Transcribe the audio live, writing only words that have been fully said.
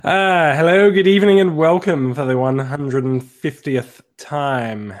Hello, good evening, and welcome for the 150th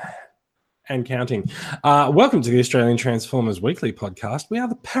time and counting. Welcome to the Australian Transformers Weekly podcast. We are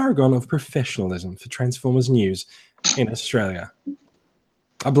the paragon of professionalism for Transformers news in Australia.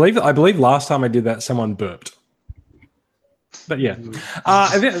 I believe last time I did that, someone burped. But yeah,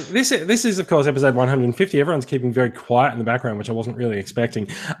 this is of course episode 150. Everyone's keeping very quiet in the background, which I wasn't really expecting.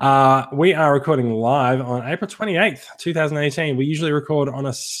 We are recording live on April 28th, 2018. We usually record on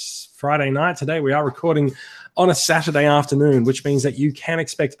a Friday night. Today we are recording on a Saturday afternoon, which means that you can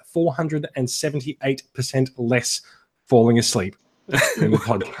expect 478% less falling asleep in the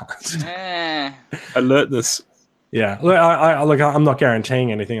podcast. Alertness. Yeah, look, I'm not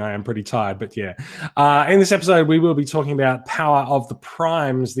guaranteeing anything. I am pretty tired, but yeah. In this episode, we will be talking about Power of the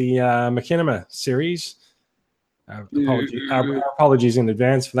Primes, the Machinima series. Apologies in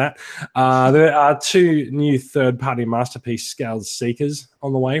advance for that. There are two new third-party Masterpiece scaled Seekers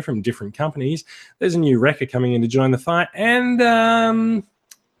on the way from different companies. There's a new Wrecker coming in to join the fight, and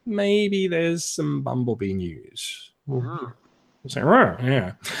maybe there's some Bumblebee news. So,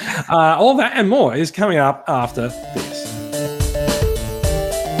 yeah. All that and more is coming up after this.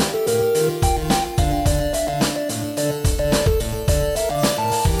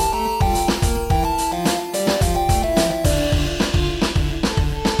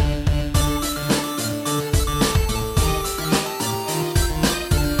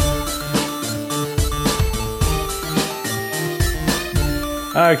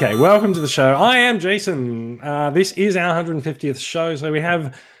 Okay, welcome to the show. I am Jason. This is our 150th show, so we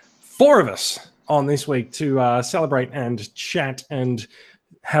have four of us on this week to celebrate and chat and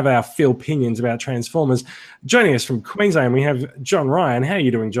have our full opinions about Transformers. Joining us from Queensland, we have John Ryan. How are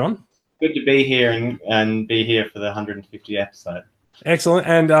you doing, John? Good to be here and be here for the 150th episode. Excellent.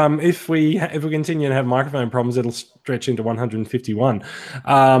 And if we continue to have microphone problems, it'll stretch into 151.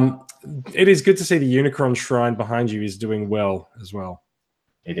 It is good to see the Unicron Shrine behind you is doing well as well.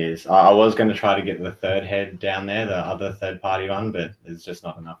 It is. I was going to try to get the third head down there, the other third-party one, but there's just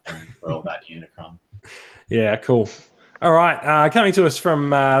not enough room for all that Unicron. Yeah, cool. All right, coming to us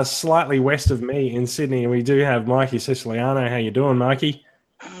from slightly west of me in Sydney, we do have Mikey Siciliano. How you doing, Mikey?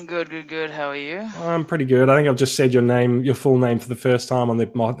 Good. How are you? I'm pretty good. I think I've just said your full name for the first time on the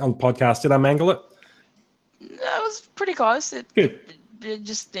podcast. Did I mangle it? That was pretty close. Good. You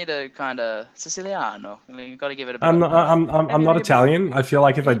just need a kind of Siciliano. You got to give it a bit. I'm not Italian. I feel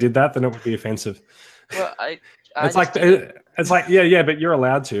like if I did that, then it would be offensive. Well, it's like yeah, but you're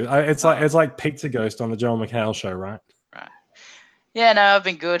allowed to. It's like Pizza Ghost on the Joel McHale show, right? Right. Yeah, no, I've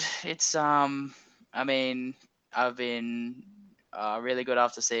been good. It's I mean, I've been really good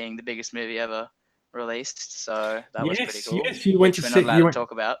after seeing the biggest movie ever released. So that was pretty cool. Yes, you went to see. We're not allowed to talk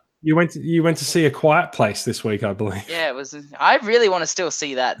about. You went to see A Quiet Place this week, I believe. Yeah, it was. I really want to still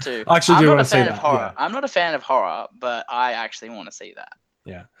see that too. I actually do want to see that. Yeah. I'm not a fan of horror, but I actually want to see that.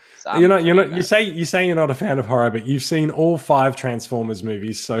 Yeah. So you're not. You say you're not a fan of horror, but you've seen all 5 Transformers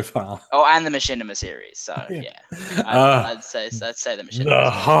movies so far. Oh, and the Machinima series. So yeah, I'd say the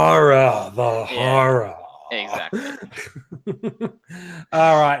Machinima. The horror. Exactly.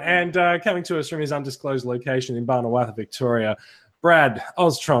 All right, and coming to us from his undisclosed location in Barnawartha, Victoria, Brad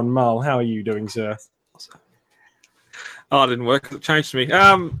Ostron Mull. How are you doing, sir? Oh, it didn't work. It changed to me.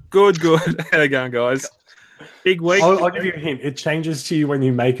 Good. How you going, guys? Big week. I'll give you a hint. It changes to you when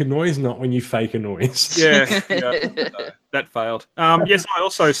you make a noise, not when you fake a noise. Yeah. No, that failed. Yes, I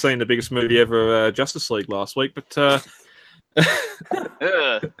also seen the biggest movie ever, Justice League, last week, but God,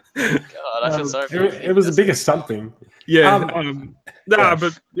 I feel sorry for you. It was the biggest something. Yeah.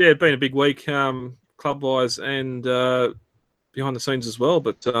 But yeah, it's been a big week, club-wise and behind the scenes as well.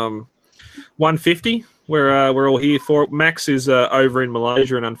 But 150, we're all here for it. Max is over in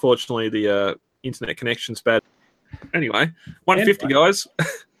Malaysia, and unfortunately the internet connection's bad. Anyway, 150, guys.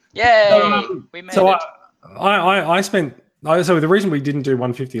 Yay! We made it. I spent. So the reason we didn't do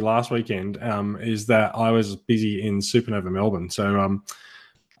 150 last weekend is that I was busy in Supernova Melbourne. So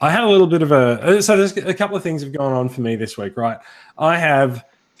I had a little bit of so there's a couple of things have gone on for me this week, right? I have,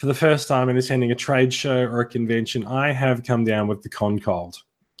 for the first time in attending a trade show or a convention, I have come down with the con cold.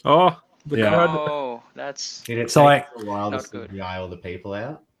 Oh, yeah. Oh, that's... Did it so take a while to CGI all the people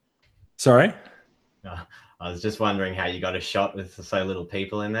out? Sorry? No, I was just wondering how you got a shot with so little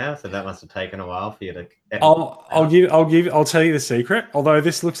people in there. So that must have taken a while for you to... I'll tell you the secret. Although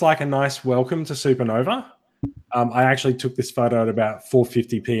this looks like a nice welcome to Supernova, I actually took this photo at about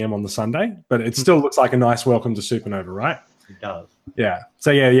 4:50 p.m. on the Sunday, but it still looks like a nice welcome to Supernova, right? It does. Yeah.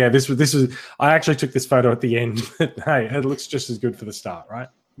 So yeah. This was. I actually took this photo at the end. But hey, it looks just as good for the start, right?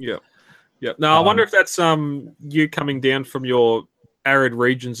 Yeah. No, I wonder if that's you coming down from your arid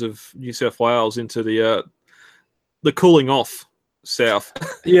regions of New South Wales into the cooling off south.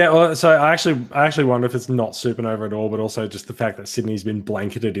 Yeah, well, so I actually wonder if it's not supernova at all, but also just the fact that Sydney's been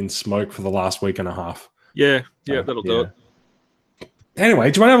blanketed in smoke for the last week and a half. Yeah, that'll do it.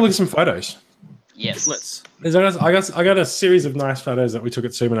 Anyway, do you want to have a look at some photos? Yes. Let's. I got a series of nice photos that we took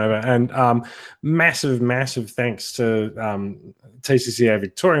at Supernova, and massive thanks to TCCA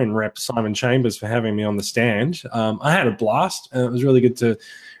Victorian rep Simon Chambers for having me on the stand. I had a blast, and it was really good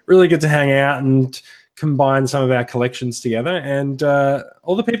to hang out and combine some of our collections together. And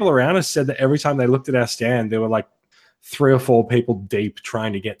all the people around us said that every time they looked at our stand, there were like 3 or 4 people deep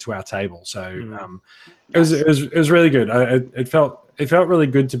trying to get to our table. So it was really good. It felt really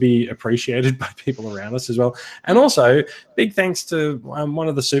good to be appreciated by people around us as well. And also, big thanks to one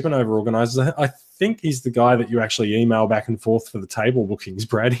of the Supernova organizers. I think he's the guy that you actually email back and forth for the table bookings,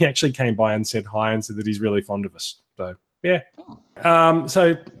 Brad. He actually came by and said hi and said that he's really fond of us. So, yeah.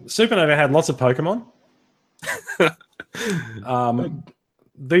 So Supernova had lots of Pokemon.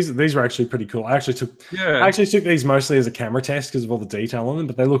 These were actually pretty cool. I actually took these mostly as a camera test because of all the detail on them,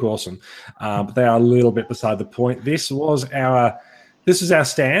 but they look awesome. But they are a little bit beside the point. This was our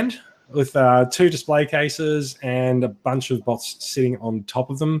stand with 2 display cases and a bunch of bots sitting on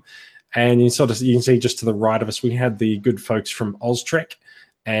top of them. And you can see just to the right of us, we had the good folks from Oztrek,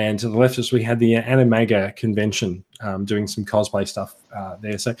 and to the left of us, we had the Animega convention doing some cosplay stuff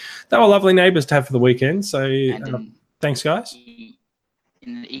there. So they were lovely neighbours to have for the weekend. So thanks, guys.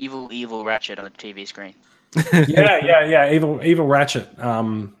 An evil Ratchet on the TV screen. Yeah. Evil Ratchet.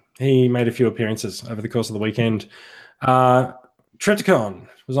 He made a few appearances over the course of the weekend. Trypticon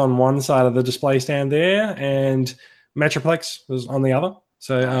was on one side of the display stand there, and Metroplex was on the other.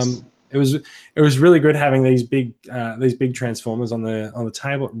 So it was really good having these big Transformers on the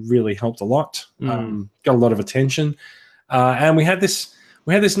table. It really helped a lot. Got a lot of attention, and we had this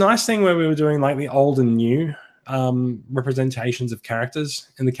nice thing where we were doing like the old and new representations of characters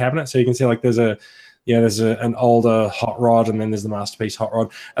in the cabinet. So you can see like there's an older Hot Rod, and then there's the Masterpiece Hot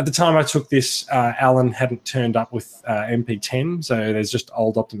Rod. At the time I took this, Alan hadn't turned up with MP10, so there's just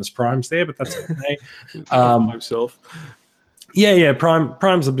old Optimus Primes there, but that's okay. Myself. Yeah.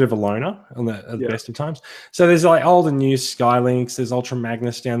 Prime's a bit of a loner at the best of times. So there's like old and new Skylinks. There's Ultra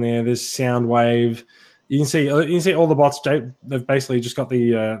Magnus down there. There's Soundwave. You can see all the bots. They've basically just got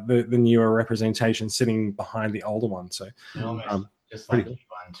the newer representation sitting behind the older one. So just like G1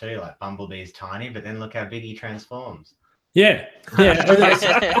 too, like Bumblebee's tiny, but then look how big he transforms. Yeah.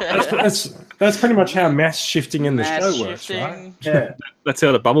 That's pretty much how mass shifting in the show works, right? Yeah, that's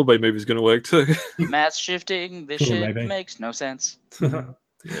how the Bumblebee movie is going to work too. Mass shifting, this shit makes no sense.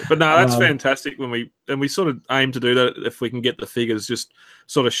 But no, that's fantastic. When we sort of aim to do that, if we can get the figures, just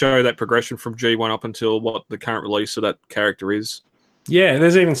sort of show that progression from G1 up until what the current release of that character is. Yeah,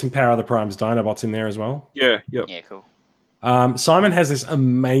 there's even some Power of the Primes Dinobots in there as well. Yeah, cool. Simon has this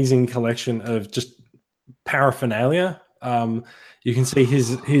amazing collection of just paraphernalia. You can see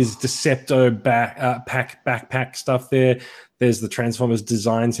his Decepto backpack stuff there. There's the Transformers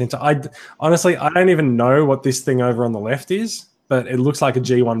Design Center. I don't even know what this thing over on the left is, but it looks like a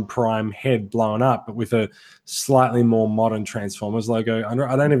G1 Prime head blown up, but with a slightly more modern Transformers logo. I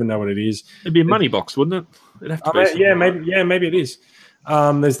don't even know what it is. It'd be a money box, wouldn't it? It'd have to be maybe it is.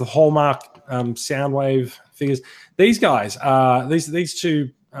 There's the Hallmark Soundwave figures. These guys, these two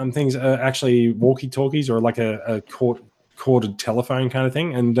things are actually walkie-talkies, or like a corded telephone kind of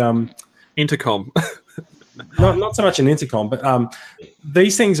thing, and intercom. not so much an intercom, but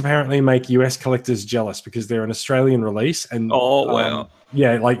these things apparently make US collectors jealous because they're an Australian release, and wow,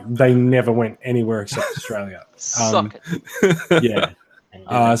 like they never went anywhere except Australia. Suck it. Yeah.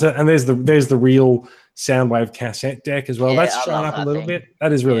 And there's the real Soundwave cassette deck as well. That's shown up a little bit.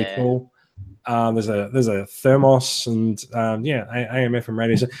 That is really cool. There's a thermos and AM FM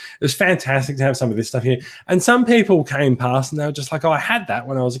radio. So it was fantastic to have some of this stuff here. And some people came past and they were just like, "Oh, I had that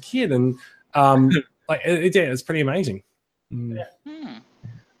when I was a kid," and it's pretty amazing.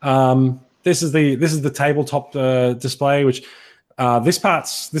 This is the tabletop display, which this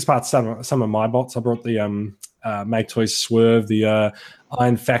part's some of my bots. I brought the Make Toys Swerve, the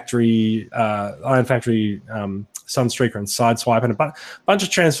Iron Factory Sunstreaker and Sideswipe, and a bunch of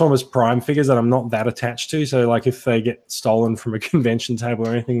Transformers Prime figures that I'm not that attached to. So, like, if they get stolen from a convention table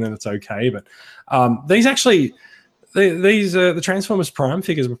or anything, then it's okay. But the Transformers Prime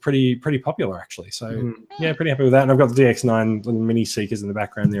figures were pretty popular, actually. So, pretty happy with that. And I've got the DX9 little mini Seekers in the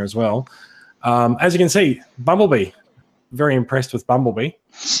background there as well. As you can see, Bumblebee. Very impressed with Bumblebee.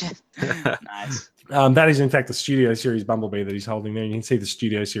 Nice. That is, in fact, the Studio Series Bumblebee that he's holding there. You can see the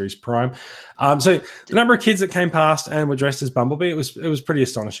Studio Series Prime. So the number of kids that came past and were dressed as Bumblebee, it was pretty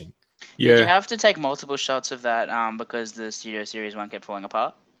astonishing. Yeah. Did you have to take multiple shots of that because the Studio Series one kept falling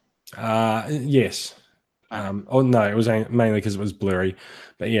apart? Yes. No, it was mainly because it was blurry.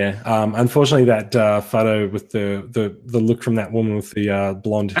 But yeah, unfortunately, that photo with the look from that woman with the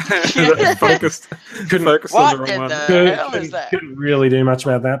blonde couldn't focus What on the in wrong the one. hell is that? Couldn't really do much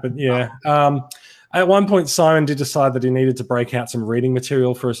about that, but yeah. At one point, Simon did decide that he needed to break out some reading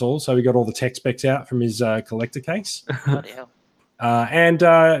material for us all, so he got all the tech specs out from his collector case. Bloody hell.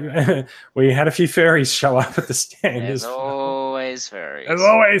 And we had a few furries show up at the stand. There's always furries. There's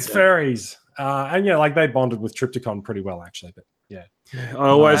always furries. And yeah, like they bonded with Trypticon pretty well, actually. But yeah, I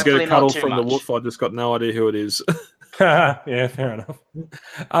always get a Hopefully cuddle not too from the much. wolf. I just got no idea who it is. yeah, fair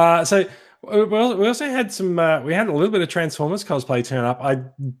enough. So we also had some. We had a little bit of Transformers cosplay turn up.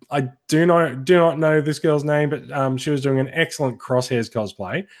 I do not know this girl's name, but she was doing an excellent Crosshairs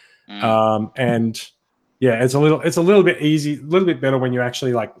cosplay. And yeah, it's a little bit easy, a little bit better when you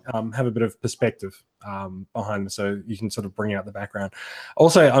actually like have a bit of perspective behind them, so you can sort of bring out the background.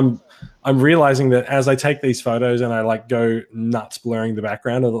 Also, I'm realizing that as I take these photos and I like go nuts blurring the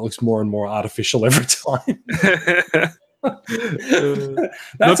background, it looks more and more artificial every time.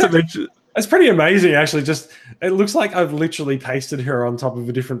 That's pretty amazing, actually. Just it looks like I've literally pasted her on top of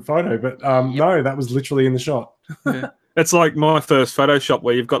a different photo, but no, that was literally in the shot. Yeah. It's like my first Photoshop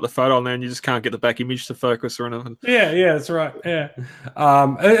where you've got the photo on there and you just can't get the back image to focus or anything. Yeah, that's right. Yeah,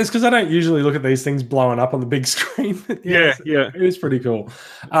 it's because I don't usually look at these things blowing up on the big screen. Yeah. It is pretty cool.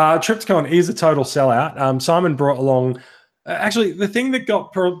 Trypticon is a total sellout. Simon brought along. Actually, the thing that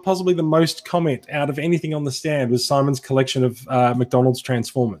got possibly the most comment out of anything on the stand was Simon's collection of McDonald's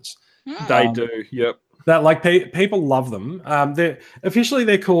Transformers. They do, yep. That like people love them. They're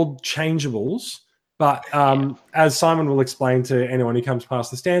called changeables. But as Simon will explain to anyone who comes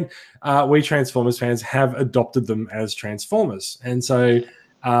past the stand, we Transformers fans have adopted them as Transformers. And so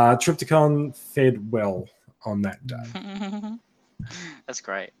Trypticon fed well on that day. That's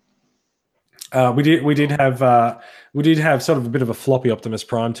great. We did have sort of a bit of a floppy Optimus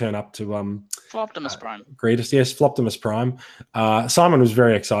Prime turn up to Optimus Prime. greet us. Yes, Floptimus Prime. Simon was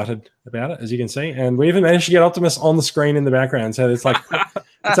very excited about it, as you can see, and we even managed to get Optimus on the screen in the background. So it's like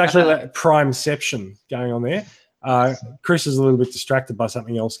it's actually that Primeception going on there. Chris is a little bit distracted by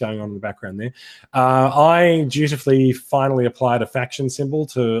something else going on in the background there. I dutifully finally applied a faction symbol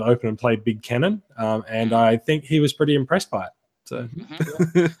to open and play Big Cannon, and I think he was pretty impressed by it. So.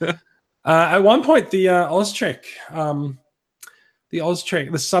 At one point, the Oztrek,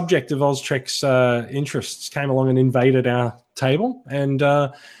 the subject of Oztrek's interests came along and invaded our table, and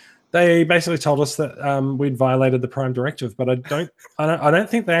they basically told us that we'd violated the Prime Directive. But I don't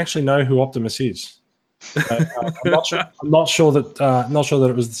think they actually know who Optimus is. I'm not sure that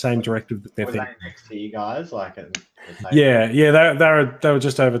it was the same directive that they're thinking. They next to you guys, like Yeah, they were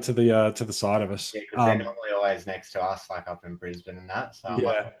just over to the side of us. Yeah, because they're normally always next to us, like up in Brisbane and that. So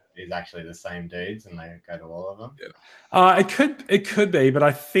it's actually the same dudes, and they go to all of them. Yeah. It could be, but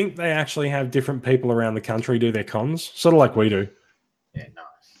I think they actually have different people around the country do their cons, sort of like we do. Yeah,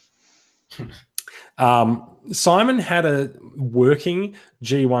 nice. Simon had a working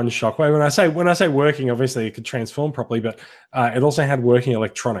G1 Shockwave. When I say working, obviously it could transform properly, but it also had working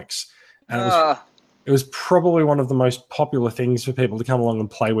electronics, and it was probably one of the most popular things for people to come along and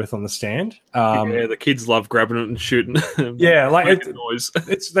play with on the stand. Yeah, the kids love grabbing it and shooting. Yeah, like noise.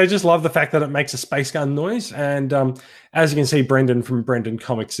 They just love the fact that it makes a space gun noise. And as you can see, Brendan from Brendan's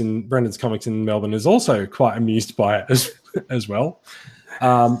Comics in Melbourne is also quite amused by it as well.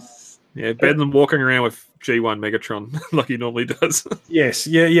 Yeah, better than walking around with G1 Megatron like he normally does. Yes,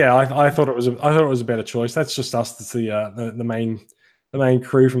 yeah. I thought it was a better choice. That's just us. That's the main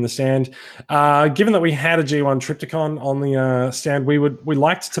crew from the stand. Given that we had a G1 Trypticon on the stand, we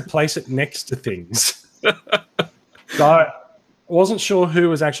liked to place it next to things. So I wasn't sure who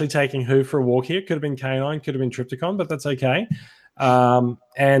was actually taking who for a walk here. Could have been K9, could have been Trypticon, but that's okay.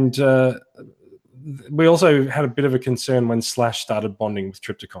 And we also had a bit of a concern when Slash started bonding with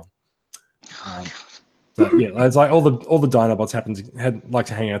Trypticon. But yeah, it's like all the Dinobots had like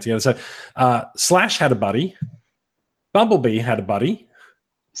to hang out together. So Slash had a buddy. Bumblebee had a buddy.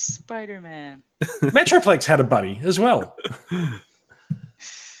 Spider-Man. Metroplex had a buddy as well.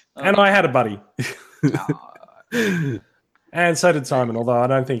 And I had a buddy. And so did Simon, although I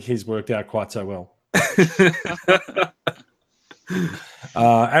don't think his worked out quite so well.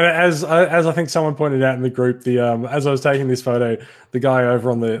 And as I think someone pointed out in the group, as I was taking this photo, the guy over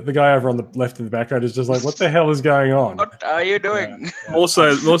on the left in the background is just like, "What the hell is going on? What are you doing?" Yeah.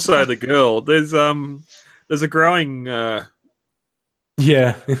 Also the girl. There's a growing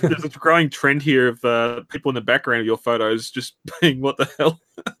there's a growing trend here of people in the background of your photos just being, "What the hell?"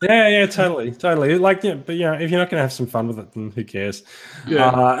 Yeah, totally. Like, yeah, but if you're not going to have some fun with it, then who cares?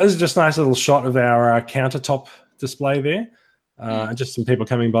 Yeah. This is just a nice little shot of our countertop display there. Just some people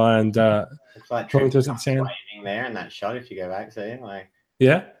coming by and it's like talking to us at the stand. Waving there in that shot. If you go back, see, like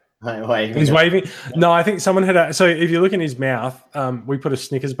waving. He's waving. No, I think someone had so if you look in his mouth, we put a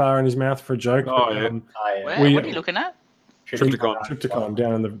Snickers bar in his mouth for a joke. Oh, but, yeah. What are you looking at? Trypticon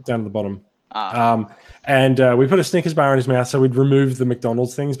down at the bottom. And we put a Snickers bar in his mouth, so we'd removed the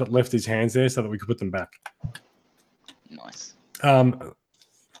McDonald's things, but left his hands there so that we could put them back. Nice.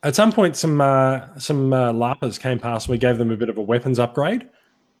 At some point, some LARPers came past. We gave them a bit of a weapons upgrade.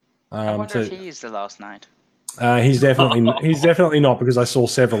 I wonder if he used the last night. He's definitely not, because I saw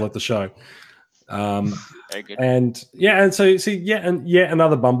several at the show. Very good. And so see, yet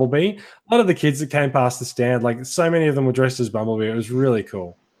another Bumblebee. A lot of the kids that came past the stand, like so many of them were dressed as Bumblebee. It was really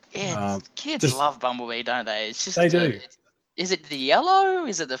cool. Yeah, kids love Bumblebee, don't they? It's just they do. Is it the yellow?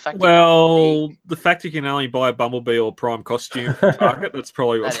 Is it the fact? The fact you can only buy a Bumblebee or Prime costume from Target, that's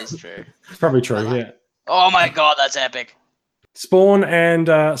probably what. That is true. It's probably true. Yeah. Oh my god, that's epic. Spawn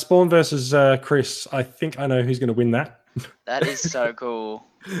versus Chris. I think I know who's going to win that. That is so cool.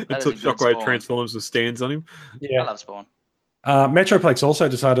 It took Shockwave Transformers with stands on him. Yeah, I love Spawn. Metroplex also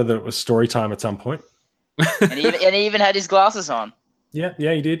decided that it was story time at some point. And he even had his glasses on. Yeah,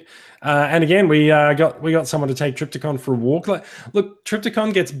 he did. And again, we got someone to take Trypticon for a walk. Look,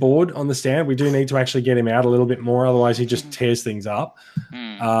 Trypticon gets bored on the stand. We do need to actually get him out a little bit more, otherwise he just tears things up.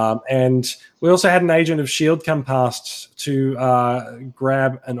 And we also had an agent of S.H.I.E.L.D. come past to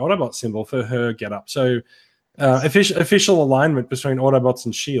grab an Autobot symbol for her get-up. So official alignment between Autobots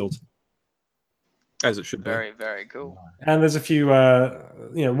and S.H.I.E.L.D. As it should be. Very, very cool. And there's a few,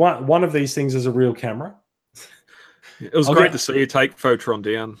 one of these things is a real camera. It was great to see you take Photron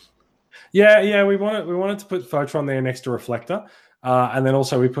down. Yeah, we wanted to put Photron there next to Reflector, and then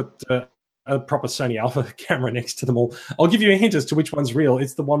also we put a proper Sony Alpha camera next to them all. I'll give you a hint as to which one's real.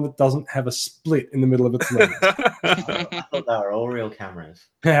 It's the one that doesn't have a split in the middle of its lens. I thought they were all real cameras.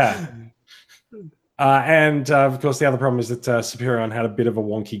 Yeah. And of course, the other problem is that Superion had a bit of a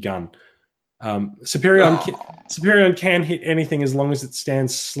wonky gun. Superion can hit anything as long as it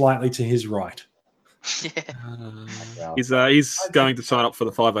stands slightly to his right. Yeah. He's going to sign up for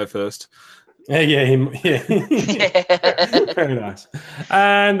the 501st. Yeah. Very nice.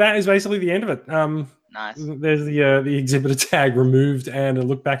 And that is basically the end of it. Nice. There's the exhibitor tag removed and a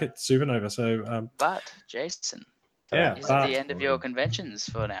look back at Supernova. So, but Jason, is it the end of your conventions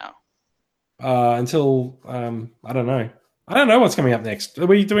for now? Until I don't know. I don't know what's coming up next. Are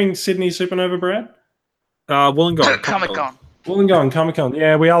we doing Sydney Supernova, Brad? Wollongong Comic-Con. Wollongong Comic-Con.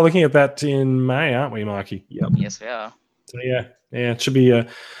 Yeah, we are looking at that in May, aren't we, Mikey? Yep. Yes, we are. So yeah, it should be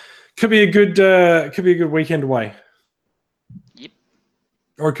could be a good weekend away. Yep.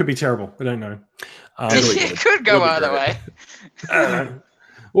 Or it could be terrible. We don't know. It could go either way. I don't know.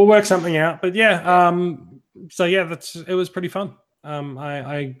 We'll work something out. But yeah, so yeah, it was pretty fun.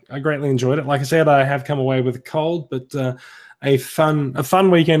 I greatly enjoyed it. Like I said, I have come away with a cold, but a fun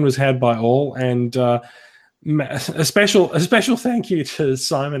weekend was had by all, and a special thank you to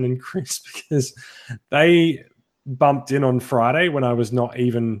Simon and Chris, because they bumped in on Friday when I was not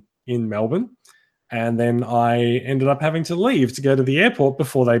even in Melbourne, and then I ended up having to leave to go to the airport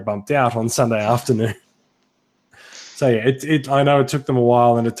before they bumped out on Sunday afternoon. So yeah, I know it took them a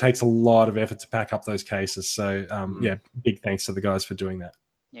while, and it takes a lot of effort to pack up those cases. So yeah, big thanks to the guys for doing that.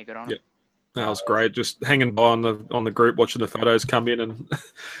 Yeah, good on them. That was great. Just hanging by on the group, watching the photos come in and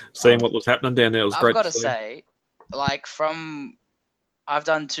seeing what was happening down there. It was great. I've got to say, I've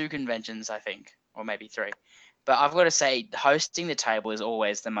done 2 conventions, I think, or maybe 3. But I've got to say, hosting the table is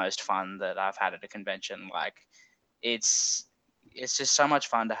always the most fun that I've had at a convention. Like, it's just so much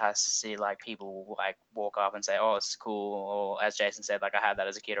fun to see like people like walk up and say, "Oh, it's cool," or as Jason said, like I had that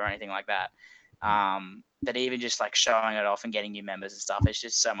as a kid or anything like that. That even just like showing it off and getting new members and stuff, it's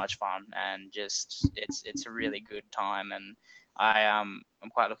just so much fun, and just it's a really good time. And I'm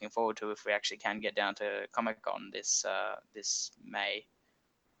quite looking forward to if we actually can get down to Comic-Con this May.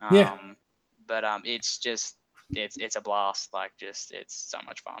 But it's a blast. Like, just it's so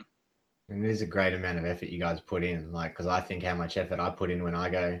much fun. And there's a great amount of effort you guys put in, like, because I think how much effort I put in when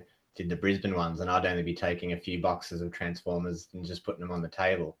I did the Brisbane ones, and I'd only be taking a few boxes of Transformers and just putting them on the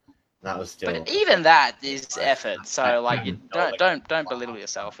table. That was still. But even that is effort. So like, you don't belittle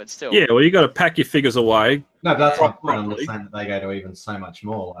yourself. It's still. Yeah, well, you got to pack your figures away. No, but that's my point. I'm just saying that they go to even so much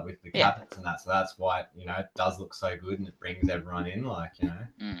more, like with the cabinets and that. So that's why it does look so good and it brings everyone in. Like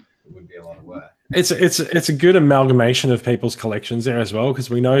it would be a lot of work. It's a good amalgamation of people's collections there as well, because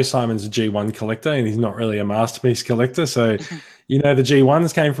we know Simon's a G1 collector and he's not really a masterpiece collector. So, the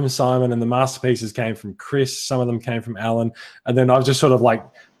G1s came from Simon and the masterpieces came from Chris. Some of them came from Alan, and then I've just sort of like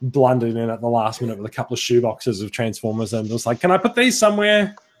blundered in at the last minute with a couple of shoeboxes of Transformers and was like, "Can I put these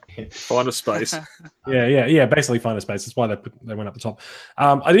somewhere?" Find a space. Yeah. Basically, find a space. That's why they went up the top.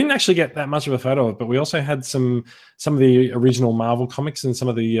 I didn't actually get that much of a photo of it, but we also had some of the original Marvel comics and some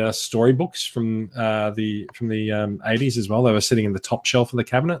of the storybooks from the 80s as well. They were sitting in the top shelf of the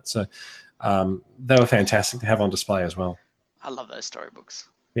cabinet, so they were fantastic to have on display as well. I love those storybooks.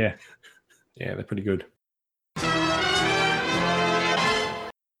 Yeah, they're pretty good.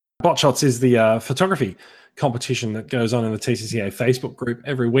 BotShots is the photography competition that goes on in the TCCA Facebook group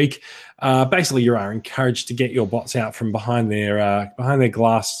every week. Basically, you are encouraged to get your bots out from behind their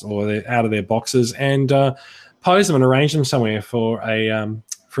glass or out of their boxes and pose them and arrange them somewhere for a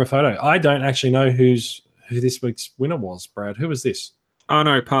photo. I don't actually know who this week's winner was, Brad. Who was this?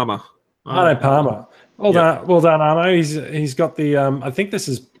 Arno Palmer. Arno Palmer. Well done, Arno. He's got the. I think this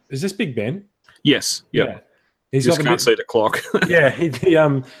is this Big Ben? Yes. Yep. Yeah. He's just can't see the clock.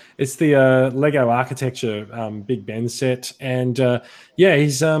 It's the Lego Architecture Big Ben set, and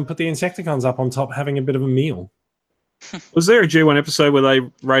he's put the Insecticons up on top, having a bit of a meal. Was there a G1 episode where they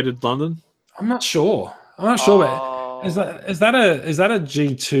raided London? I'm not sure. But is that a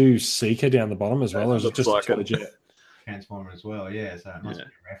G2 Seeker down the bottom as well, or is it just like a jet Transformer as well? Yeah, so it must be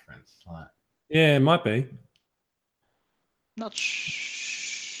a reference. Yeah, it might be. Not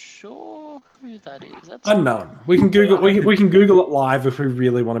sure who that is. Unknown. We can Google. We can Google it live if we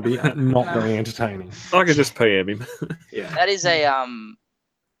really want to be not very entertaining. I can just PM him. Yeah. That is a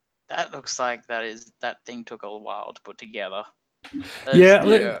That looks like that thing took a while to put together.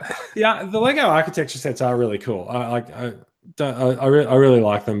 The Lego architecture sets are really cool. I really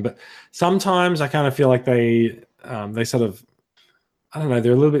like them, but sometimes I kind of feel like they sort of, I don't know,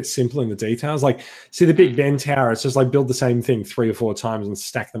 they're a little bit simple in the details. Like, see the Big Ben Tower, it's just like build the same thing 3 or 4 times and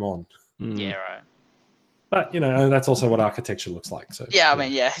stack them on. Yeah, right. But, that's also what architecture looks like. So I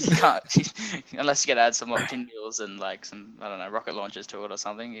mean, you can't, unless you can add some pinwheels and like some, I don't know, rocket launchers to it or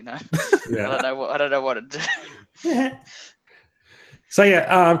something, Yeah. I don't know what to do. Yeah.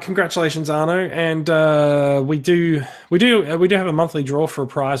 So congratulations, Arno, and we do have a monthly draw for a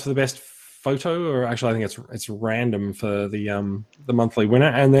prize for the best photo, or actually I think it's random for the monthly winner,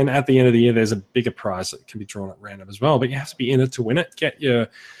 and then at the end of the year there's a bigger prize that can be drawn at random as well. But you have to be in it to win it.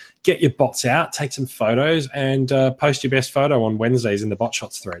 Get your bots out, take some photos, and post your best photo on Wednesdays in the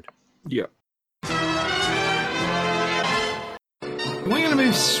BotShots thread. Yeah. We're going to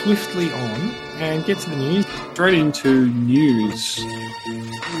move swiftly on and get to the news. Straight into news.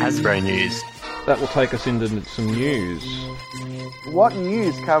 Hasbro news. That will take us into some news. What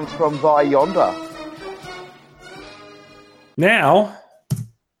news comes from by yonder? Now,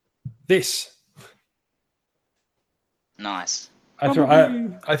 this. Nice.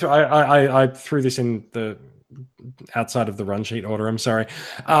 I threw this in the outside of the run sheet order. I'm sorry,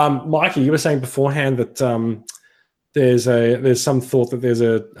 Mikey. You were saying beforehand that there's some thought that there's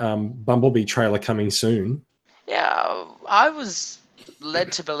a Bumblebee trailer coming soon. Yeah, I was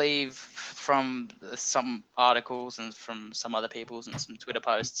led to believe from some articles and from some other people's and some Twitter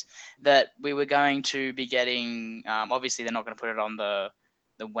posts that we were going to be getting. Obviously, they're not going to put it on the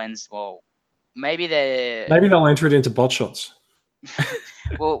Wednesday. Well, maybe they'll enter it into BotShots.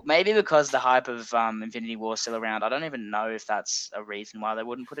 Well, maybe because the hype of Infinity War is still around. I don't even know if that's a reason why they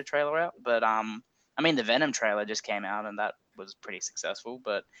wouldn't put a trailer out. But I mean, the Venom trailer just came out and that was pretty successful.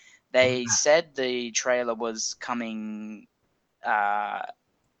 But they said the trailer was coming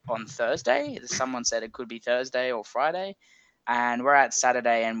on Thursday. Someone said it could be Thursday or Friday, and we're at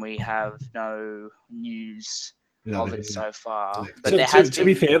Saturday and we have no news of it so far. But to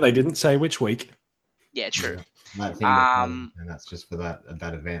be fair, they didn't say which week. Yeah, true. And that's just for that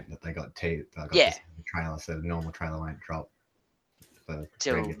event that they got teased. The trailer, so the normal trailer won't drop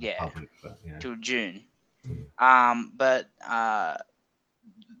till public, till June. But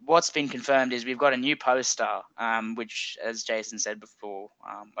what's been confirmed is we've got a new poster, which, as Jason said before,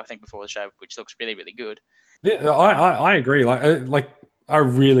 I think before the show, which looks really, really good. Yeah, I agree. Like I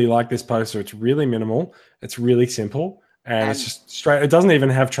really like this poster. It's really minimal. It's really simple, and it's just straight. It doesn't even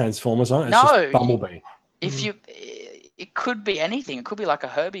have Transformers on it. It's just Bumblebee. It could be anything. It could be like a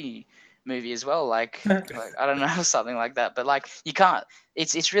Herbie movie as well. Like I don't know, something like that. But like you can't.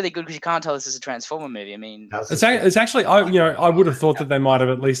 It's really good because you can't tell this is a Transformer movie. I mean, it's actually I would have thought that they might have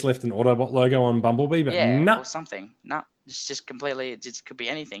at least left an Autobot logo on Bumblebee, but no, or something. No, it's just completely. It just could be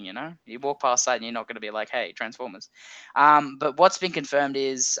anything. You walk past that and you're not going to be like, hey, Transformers. But what's been confirmed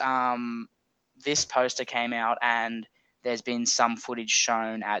is this poster came out and there's been some footage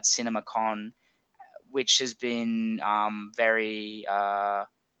shown at CinemaCon, which has been very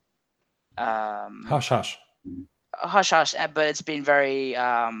hush hush. Hush hush, but it's been very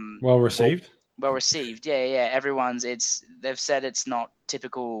well received. Well received, yeah. They've said it's not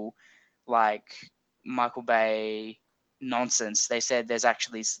typical like Michael Bay nonsense. They said there's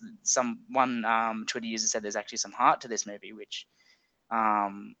actually one Twitter user said there's actually some heart to this movie, which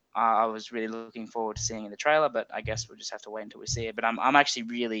I was really looking forward to seeing in the trailer. But I guess we'll just have to wait until we see it. But I'm actually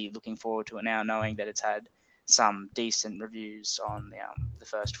really looking forward to it now, knowing that it's had some decent reviews on the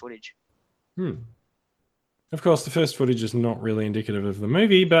first footage. Of course, the first footage is not really indicative of the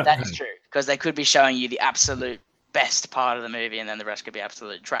movie, but that is true because they could be showing you the absolute best part of the movie, and then the rest could be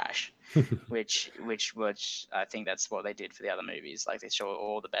absolute trash. which I think that's what they did for the other movies. Like they show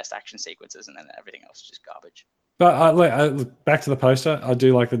all the best action sequences, and then everything else is just garbage. But back to the poster. I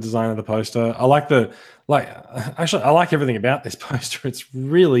do like the design of the poster. I like actually I like everything about this poster. It's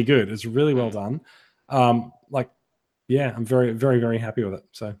really good. It's really well done. I'm very, very, very happy with it.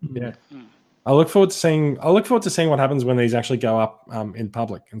 So yeah. I look forward to seeing what happens when these actually go up in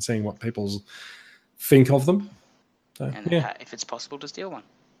public and seeing what people think of them. So, and if it's possible to steal one.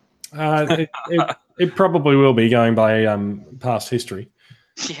 It probably will be going by past history.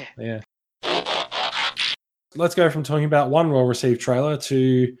 Yeah. Let's go from talking about one well-received trailer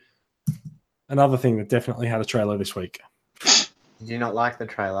to another thing that definitely had a trailer this week. Did you not like the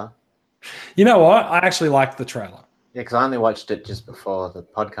trailer? You know what? I actually liked the trailer. Yeah, because I only watched it just before the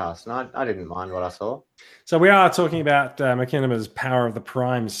podcast, and I didn't mind what I saw. So we are talking about Machinima's Power of the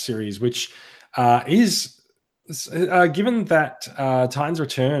Primes series, which is, given that Titan's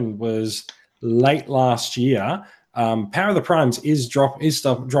Return was late last year, Power of the Primes is dropping.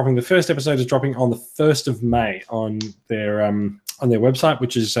 The first episode is dropping on the 1st of May on their website,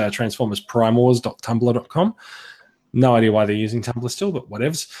 which is transformersprimewars.tumblr.com. No idea why they're using Tumblr still, but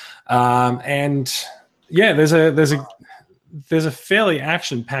whatevs. And yeah, there's a fairly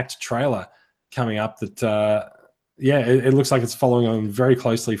action-packed trailer coming up that it looks like it's following on very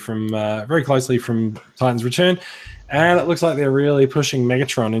closely from Titan's Return, and it looks like they're really pushing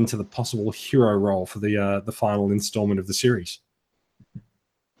Megatron into the possible hero role for the final installment of the series.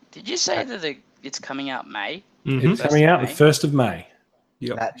 Did you say that it's coming out May? Mm-hmm. It's coming out the 1st of May.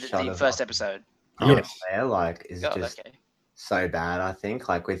 Yep. The first episode. Yes. Is so bad. I think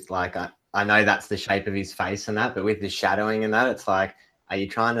I know that's the shape of his face and that, but with the shadowing and that, it's like, are you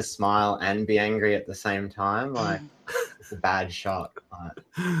trying to smile and be angry at the same time? Like, it's a bad shot.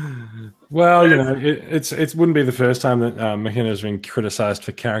 Well, it wouldn't be the first time that McKenna has been criticized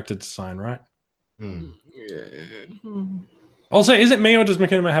for character design, right? Yeah. Also, is it me or does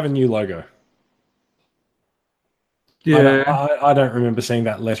McKenna have a new logo? Yeah. I don't remember seeing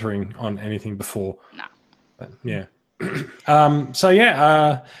that lettering on anything before. No. But, yeah.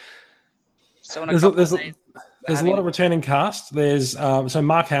 So there's a lot of returning cast. There's so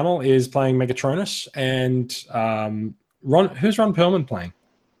Mark Hamill is playing Megatronus, and who's Ron Perlman playing?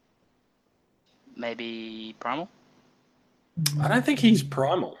 Maybe Primal. I don't think he's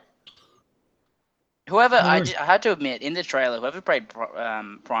Primal. Whoever I had to admit in the trailer, whoever played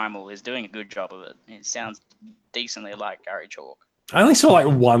Primal is doing a good job of it. It sounds decently like Gary Chalk. I only saw like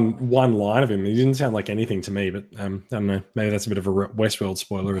one line of him. He didn't sound like anything to me, but I don't know. Maybe that's a bit of a Westworld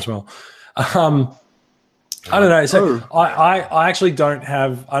spoiler as well. I don't know. So I actually don't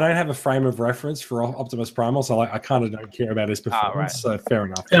have a frame of reference for Optimus Primal, so I kind of don't care about his performance. Right. So fair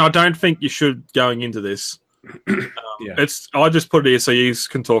enough. And I don't think you should going into this. Yeah. I just put it here so you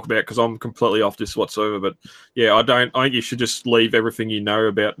can talk about it because I'm completely off this whatsoever. But yeah, I think you should just leave everything you know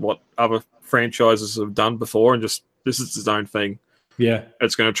about what other franchises have done before and just this is its own thing. Yeah,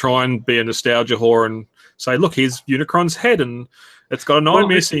 it's going to try and be a nostalgia whore and say, look, here's Unicron's head and it's got an eye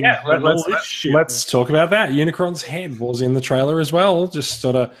missing. Yeah, let's talk about that. Unicron's head was in the trailer as well, just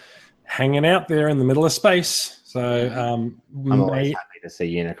sort of hanging out there in the middle of space. So I'm always happy to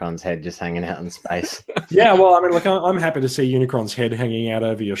see Unicron's head just hanging out in space. Yeah, well, I mean, look, I'm happy to see Unicron's head hanging out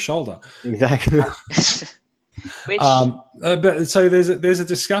over your shoulder. Exactly. But so there's a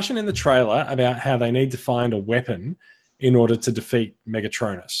discussion in the trailer about how they need to find a weapon in order to defeat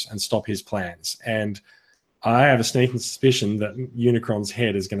Megatronus and stop his plans. And I have a sneaking suspicion that Unicron's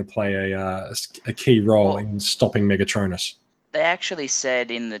head is going to play a key role in stopping Megatronus. They actually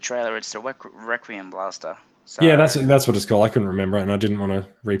said in the trailer it's the Requiem Blaster. So, Yeah, that's what it's called. I couldn't remember it, and I didn't want to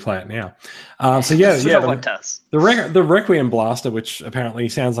replay it now. So yeah, no one does. The Requiem Blaster, which apparently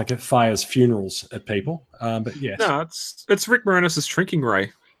sounds like it fires funerals at people. But yes, No, it's Rick Moranis' shrinking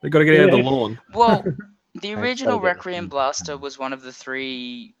ray. They got to get out of the lawn. Well, the original so good. Requiem Blaster was one of the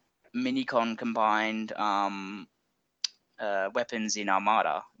 3 Minicon combined weapons in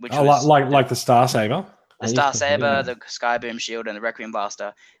Armada, which was like the Star Saber. the Star Saber, the Skyboom Shield, and the Requiem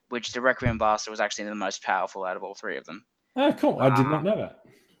Blaster. Which the Requiem Blaster was actually the most powerful out of all 3 of them. Oh, cool! I did not know that.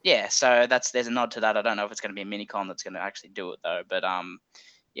 Yeah, so there's a nod to that. I don't know if it's going to be a Minicon that's going to actually do it though, but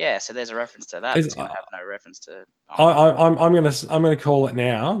yeah. So there's a reference to that. It's going to have no reference to. I'm gonna call it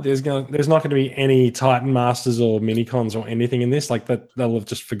now. There's not going to be any Titan Masters or Minicons or anything in this. Like that, they'll have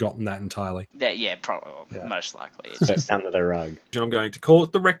just forgotten that entirely. Yeah, probably most likely. It's It's under the rug. I'm going to call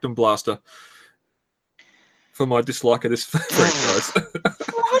it the Rectum Blaster for my dislike of this franchise.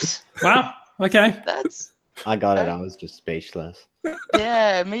 What? Wow. Okay. That's I got it. I was just speechless.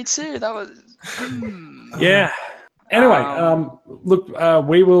 yeah, me too. That was Yeah. Anyway, look,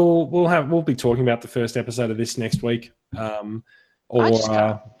 we'll be talking about the first episode of this next week. Or I just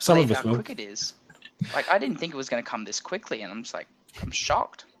can't some believe of us how will. quick it is. Like I didn't think it was going to come this quickly, and I'm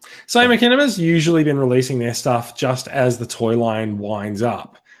shocked. So Machinema's usually been releasing their stuff just as the toy line winds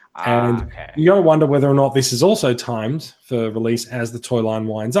up. And Okay. you got to wonder whether or not this is also timed for release as the toy line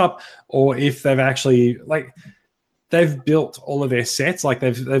winds up, or if they've actually they've built all of their sets. Like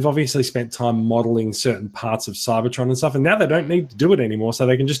they've obviously spent time modeling certain parts of Cybertron and stuff, and now they don't need to do it anymore, so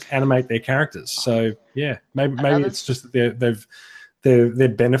they can just animate their characters. So yeah, maybe it's just that they're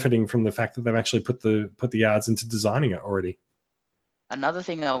benefiting from the fact that they've actually put the yards into designing it already. Another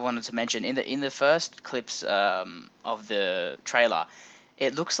thing I wanted to mention in the first clips of the trailer,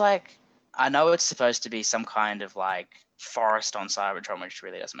 it looks like, I know it's supposed to be some kind of like forest on Cybertron, which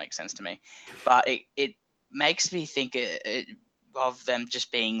really doesn't make sense to me, but it makes me think of them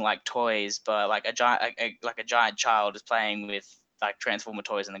just being like toys, but like a giant child is playing with like Transformer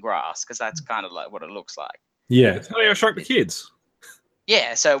toys in the grass, because that's kind of like what it looks like. Yeah, That's how I shrunk the kids.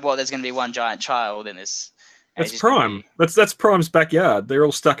 Yeah, so there's going to be one giant child in this. That's Prime. That's Prime's backyard. They're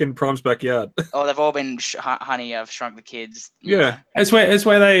all stuck in Prime's backyard. Oh, they've all been Honey, I've Shrunk the Kids. Yeah. it's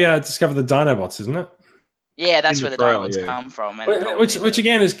where they discover the Dinobots, isn't it? Yeah, that's In where the the trailer, Dinobots yeah. come from. And Which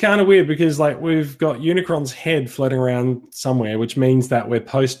again is kind of weird, because like we've got Unicron's head floating around somewhere, which means that we're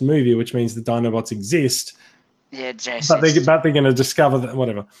post movie, which means the Dinobots exist. Yeah, Jason. But they're going to discover that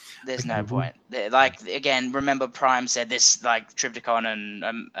whatever. There's no point. Like again, remember Prime said this, like Trypticon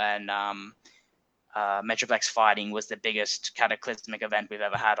and Metroplex fighting was the biggest cataclysmic event we've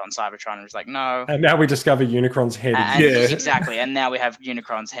ever had on Cybertron. And it was like, no. And now we discover Unicron's head. And Yeah. exactly. And now we have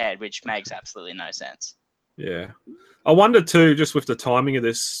Unicron's head, which makes absolutely no sense. Yeah. I wonder too, just with the timing of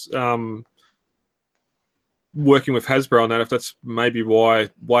this, working with Hasbro on that, if that's maybe why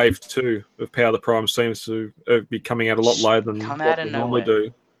Wave 2 of Power the Prime seems to be coming out a lot later than Come what out we of normally nowhere.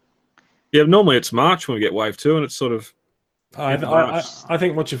 do. Yeah, normally it's March when we get Wave 2, and it's sort of... I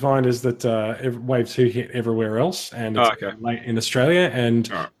think what you find is that Wave 2 hit everywhere else, and it's okay. late in Australia, and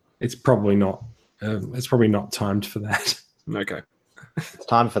Alright. it's probably not timed for that. Okay. It's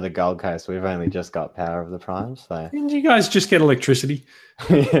time for the Gold Coast. We've only just got Power of the Prime, so And you guys just get electricity.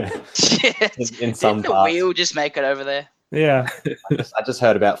 yeah. In some Didn't the parts. wheel just make it over there? Yeah. I just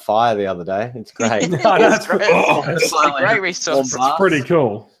heard about fire the other day. It's great. No, that's great. oh, It's a great resource. Warm it's pretty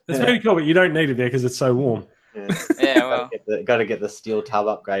cool. It's Yeah. pretty cool, but you don't need it there because it's so warm. Yeah. Yeah, well. Got to get the steel tub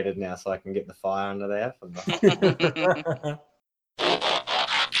upgraded now, so I can get the fire under there. From the...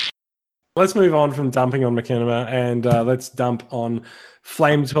 Let's move on from dumping on Machinima, and let's dump on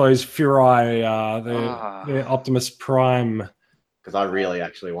Flame Toys Furai, their Optimus Prime. Because I really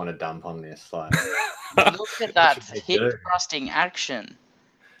actually want to dump on this. Like, Look at that should they hip do? thrusting action.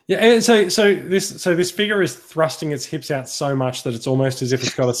 Yeah, and so this figure is thrusting its hips out so much that it's almost as if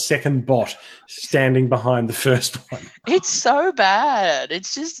it's got a second bot standing behind the first one. It's so bad.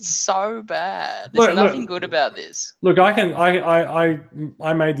 It's just so bad. There's nothing good about this. Look, I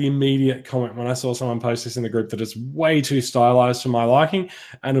made the immediate comment when I saw someone post this in the group that it's way too stylized for my liking,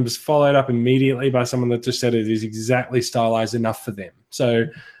 and it was followed up immediately by someone that just said it is exactly stylized enough for them. So,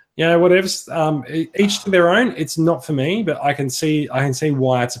 you know, whatever. Each to their own. It's not for me, but I can see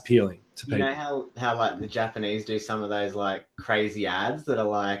why it's appealing to you people. know how like the Japanese do some of those like crazy ads that are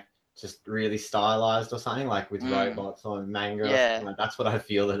like just really stylized or something, like with robots or manga. Yeah. Or something. Like, that's what I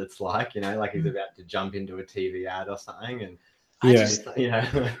feel that it's like. You know, like he's about to jump into a TV ad or something, and I Yeah. just you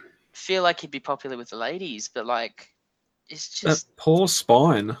know. feel like he'd be popular with the ladies, but like, it's That just poor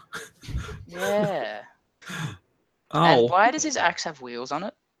spine. yeah. And Oh, why does his axe have wheels on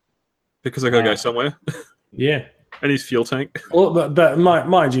it? because I got to go somewhere. Yeah. And his fuel tank. Well, but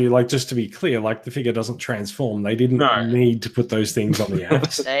mind you, like just to be clear, like the figure doesn't transform. They didn't No. need to put those things on the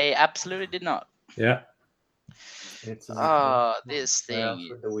axe. They absolutely did not. Yeah. It's Oh, this where else thing.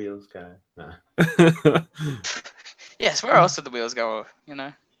 would the wheels go? No. Yes, where else did the wheels go? You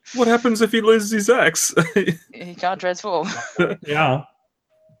know, What happens if he loses his axe? he can't transform. Yeah.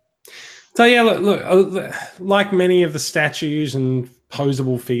 So yeah, look, like many of the statues and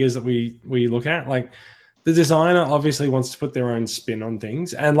posable figures that we look at, like the designer obviously wants to put their own spin on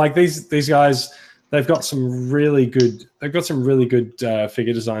things, and like these guys, they've got some really good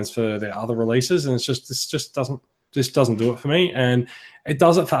figure designs for their other releases, and this just doesn't do it for me, and it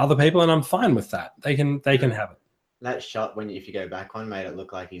does it for other people, and I'm fine with that. They can have it. That shot, if you go back one, made it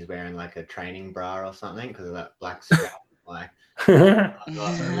look like he's wearing like a training bra or something because of that black strap. Like,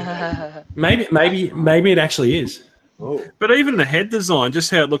 maybe it actually is. oh, But even the head design,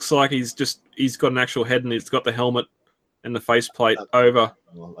 just how it looks like he's got an actual head and he's got the helmet and the faceplate over.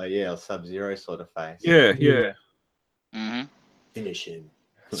 yeah, a Sub-Zero sort of face. Yeah. hmm Finish him.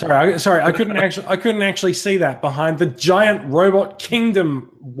 Sorry, I couldn't actually see that behind the giant Robot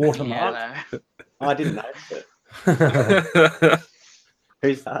Kingdom watermark. Yeah, no. Oh, I didn't notice it.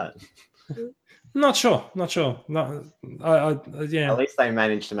 Who's that? Not sure. No, yeah. At least they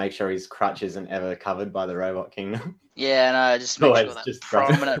managed to make sure his crutch isn't ever covered by the Robot Kingdom. Yeah, no, just make Always sure that just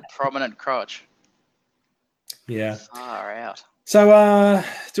prominent crotch. Yeah. Far out. So,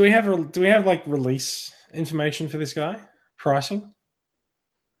 do we have like release information for this guy? Pricing?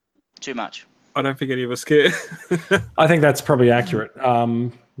 Too much. I don't think any of us care. I think that's probably accurate.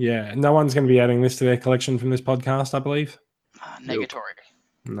 Yeah, no one's going to be adding this to their collection from this podcast, I believe. Negatory.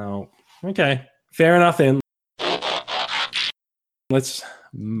 No. Okay, fair enough then. Let's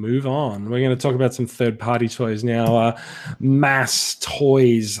move on. We're going to talk about some third-party toys now. Mass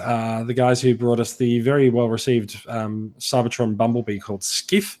Toys, the guys who brought us the very well-received Cybertron Bumblebee called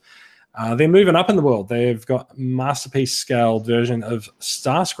Skiff. They're moving up in the world. They've got masterpiece-scaled version of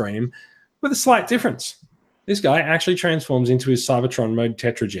Starscream with a slight difference. This guy actually transforms into his Cybertron mode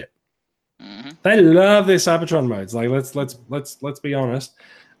Tetrajet. Mm-hmm. They love their Cybertron modes. Like let's be honest.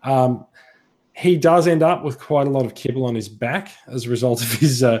 He does end up with quite a lot of kibble on his back as a result of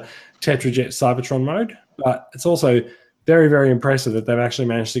his Tetrajet Cybertron mode, but it's also very, very impressive that they've actually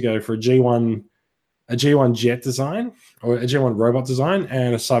managed to go for a G1 jet design or a G1 robot design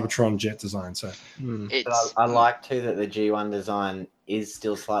and a Cybertron jet design. So But I like too that the G1 design is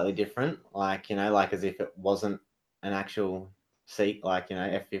still slightly different, like as if it wasn't an actual seat, like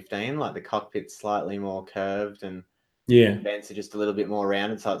F-15, like the cockpit's slightly more curved and yeah, vents are just a little bit more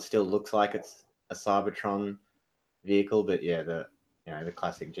rounded, so it still looks like it's a Cybertron vehicle, but yeah, the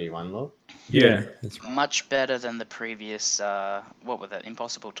classic G1 look. yeah. much better than the previous. What were that?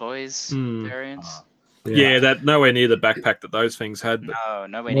 Impossible Toys variants. Yeah, that nowhere near the backpack that those things had. But No,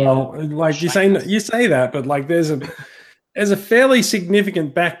 nowhere near. Well, like you say that, but like there's a fairly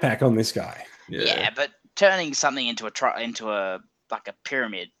significant backpack on this guy. Yeah, but turning something into a like a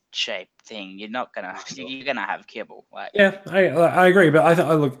pyramid shaped thing, you're gonna have kibble. Like, Yeah, I agree, but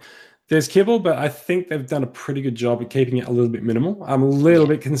I look, there's kibble, but I think they've done a pretty good job at keeping it a little bit minimal. I'm a little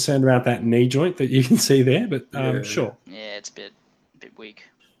bit concerned about that knee joint that you can see there, but sure. yeah, it's a bit weak.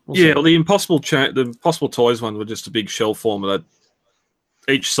 We'll see. well, the Impossible Toys one were just a big shell form that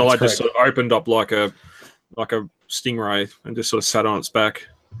each side That's just sort of opened up like a stingray and just sort of sat on its back.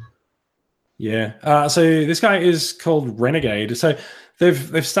 Yeah. So this guy is called Renegade. So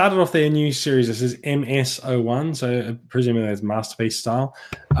they've started off their new series. This is MS01. So presumably that's masterpiece style.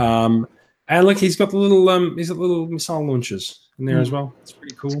 And look, he's got the little missile launchers in there as well. It's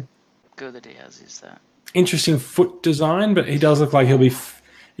pretty cool. Good that he has is that. Interesting foot design, but he does look like he'll be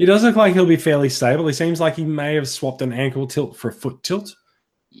fairly stable. He seems like he may have swapped an ankle tilt for a foot tilt.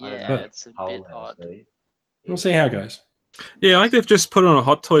 Yeah, it's a bit odd. We'll see how it goes. Yeah, I think they've just put it on a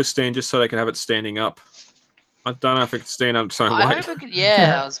Hot Toy stand just so they can have it standing up. I don't know if it can stand up its own I weight. hope it could,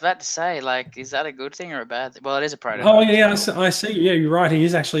 I was about to say, like, is that a good thing or a bad thing? Well, it is a prototype. Oh yeah, I see. Yeah, you're right. He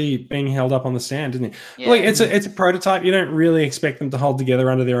is actually being held up on the stand, isn't he? Yeah. Like it's a prototype. You don't really expect them to hold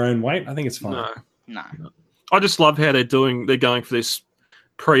together under their own weight. I think it's fine. No. No. I just love how they're going for this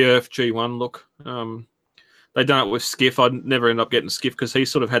pre-Earth G1 look. They done it with Skiff. I'd never end up getting Skiff because he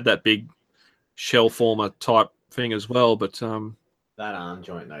sort of had that big shell former type thing as well. But that arm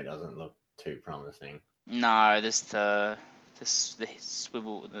joint though doesn't look too promising. No, the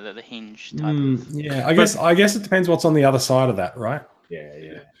swivel, the hinge type. Yeah, I guess it depends what's on the other side of that, right?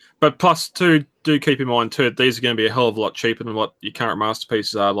 Yeah. But plus, too, do keep in mind too, these are going to be a hell of a lot cheaper than what your current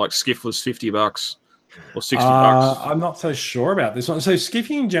masterpieces are. Like Skiff was $50. or $60. I'm not so sure about this one. So Skiffy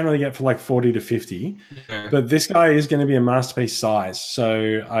you can generally get for like 40 to 50, Yeah. but this guy is going to be a masterpiece size.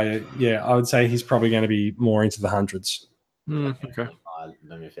 So I would say he's probably going to be more into the hundreds. Okay.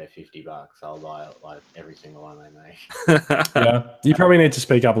 Them if they're $50, I'll buy like every single one they make. Yeah, you probably need to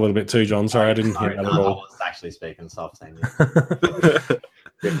speak up a little bit too, John. Sorry, I didn't hear that at I all. was actually speaking soft, saying good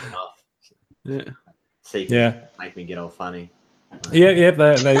enough. Yeah. Seekers make me get all funny. Yeah,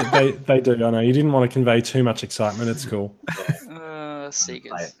 they do. I know you didn't want to convey too much excitement. It's cool.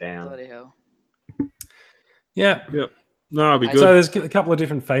 Seekers. Play it down. Bloody hell. Yeah. Yep. No, it'll be good. So there's a couple of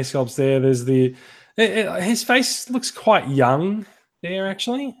different face sculpts there. There's his face looks quite young there.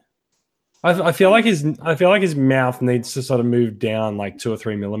 Actually, I feel like his mouth needs to sort of move down like 2 or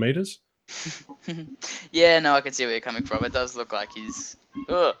 3 millimeters. Yeah, no, I can see where you're coming from. It does look like he's.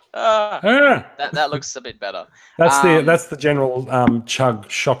 That looks a bit better. That's the general chug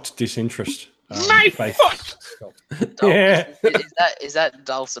shocked disinterest. Face sculpt. Yeah. Is that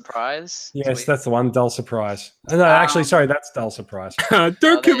dull surprise? Yes, that's the one. Dull surprise. No, actually, sorry, that's dull surprise.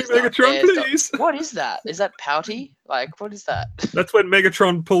 Don't kill me, Megatron, please. What is that? Is that pouty? Like, what is that? That's when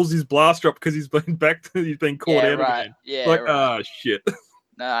Megatron pulls his blast drop because he's been caught out again. Yeah, like, right. shit.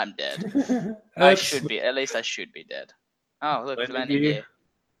 No, I'm dead. I should be. At least I should be dead. Oh, look, landing gear.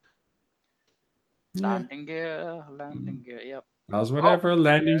 Landing gear. Yep. Does whatever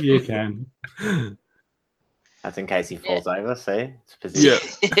landing gear can. That's in case he falls over. See, it's position.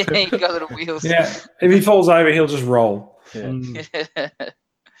 Yeah. You got little wheels. Yeah, if he falls over, he'll just roll. Yeah.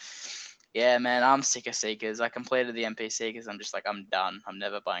 Yeah, man, I'm sick of Seekers. I completed the MP Seekers. I'm just like, I'm done. I'm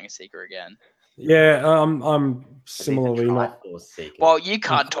never buying a Seeker again. Yeah, I'm similarly not. Well, you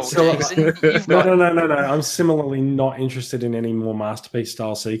can't talk to Dixon. No. I'm similarly not interested in any more masterpiece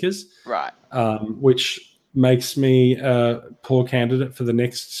style Seekers. Right. Which makes me a poor candidate for the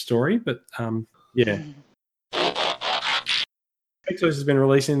next story. But yeah. Pixos has been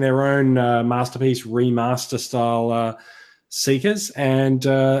releasing their own masterpiece remaster style Seekers, and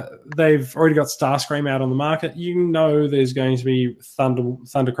they've already got Starscream out on the market. You know there's going to be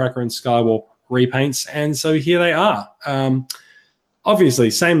Thundercracker and Skywarp repaints, and so here they are.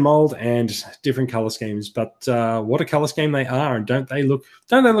 Obviously, same mold and different color schemes, but what a color scheme they are, and don't they look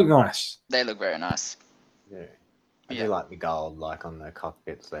nice? They look very nice. Yeah, I do like the gold, like on the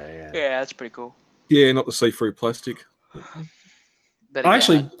cockpits there. Yeah, that's pretty cool. Yeah, not the see-through plastic. But I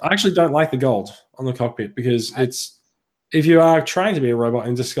actually don't like the gold on the cockpit because it's. If you are trying to be a robot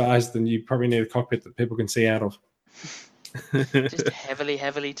in disguise, then you probably need a cockpit that people can see out of. Just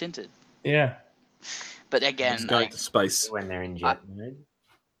heavily tinted. Yeah. But again, going to space when they're in jet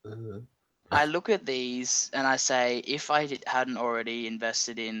mode. I look at these and I say, if I hadn't already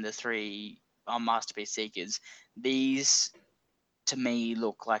invested in the 3 Masterpiece Seekers, these to me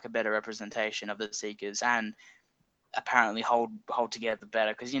look like a better representation of the Seekers and apparently hold together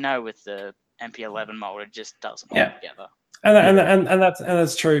better because with the MP11 mold it just doesn't hold together. And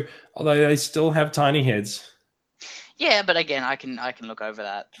that's true. Although they still have tiny heads. Yeah, but again, I can look over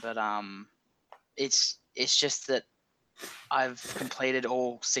that. But it's just that I've completed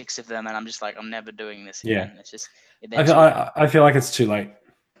all 6 of them, and I'm just like, I'm never doing this again. It's just. I feel like it's too late.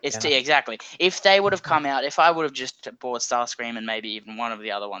 Exactly. If they would have come out, if I would have just bought Starscream and maybe even one of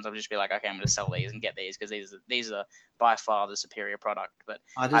the other ones, I'd just be like, okay, I'm going to sell these and get these because these are by far the superior product. But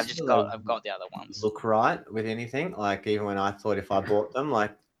I've got the other ones. Look right with anything, like even when I thought if I bought them,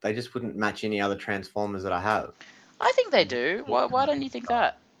 like they just wouldn't match any other Transformers that I have. I think they do. Why don't you think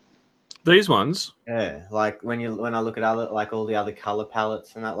that? These ones, yeah, like when I look at other like all the other color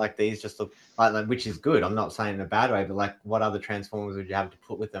palettes and that, like these just look like which is good. I'm not saying in a bad way, but like what other Transformers would you have to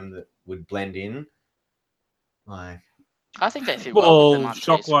put with them that would blend in? Like, I think they fit well.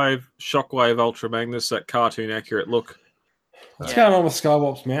 Shockwave, Ultra Magnus, that cartoon accurate look. What's going on with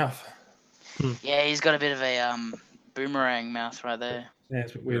Skywarp's mouth? Yeah, he's got a bit of a boomerang mouth right there. Yeah,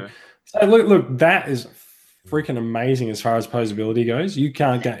 it's a bit weird. So look, that is freaking amazing as far as posability goes. You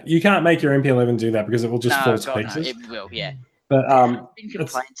can't make your MP11 do that because it will just fall to pieces. No, it will, yeah. But been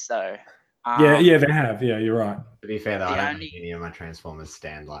complaints though. Yeah, they have. Yeah, you're right. To be fair though, I don't think any of my Transformers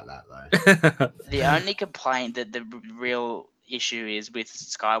stand like that though. The only complaint that the real issue is with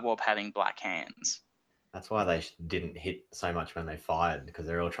Skywarp having black hands. That's why they didn't hit so much when they fired, because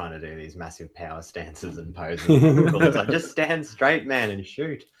they're all trying to do these massive power stances and poses. It's like, just stand straight, man, and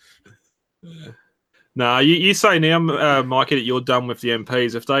shoot. No, you say now, Mikey, that you're done with the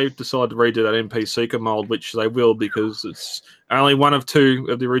MPs. If they decide to redo that MP Seeker mold, which they will, because it's only one of 2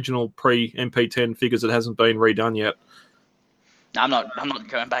 of the original pre-MP10 figures that hasn't been redone yet. I'm not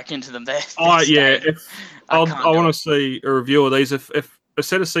going back into them there. I want to see a review of these. If a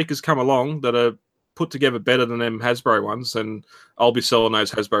set of Seekers come along that are put together better than them Hasbro ones, then I'll be selling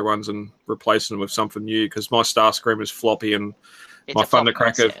those Hasbro ones and replacing them with something new because my Starscream is floppy and It's my a floppy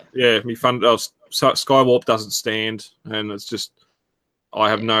Thundercracker, mess, Skywarp doesn't stand, and it's just I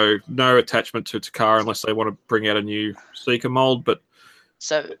have no attachment to Takara unless they want to bring out a new Seeker mold. But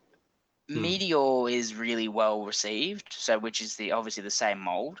So Meteor is really well received, so which is obviously the same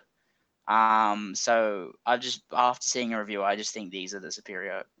mold. So after seeing a review, I just think these are the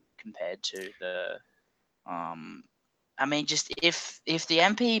superior compared to the I mean, just if the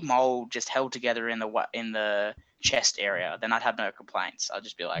MP mold just held together in the chest area, then I'd have no complaints. I'd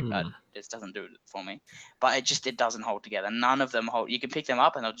just be like, that just doesn't do it for me. But it doesn't hold together. None of them hold. You can pick them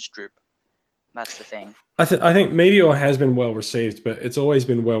up and they'll just droop. That's the thing. I think Meteor has been well received, but it's always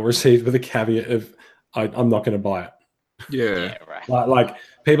been well received with a caveat of I'm not going to buy it. yeah, right. Like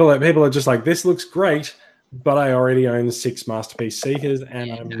people are just like, this looks great, but I already own 6 Masterpiece Seekers,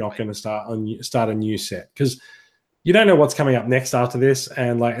 and I'm not going to start a new set because you don't know what's coming up next after this.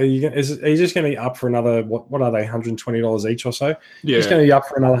 And like, are you just going to be up for another what are they, $120 each or so? yeah. You're just going to be up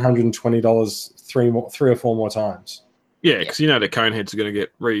for another $120 three or four more times. Yeah, because you know the cone heads are going to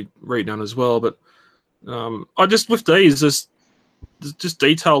get redone as well. But I just with these, there's just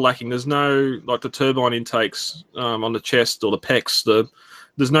detail lacking. There's no like the turbine intakes on the chest or the pecs.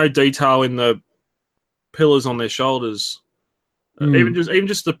 There's no detail in the pillars on their shoulders. Even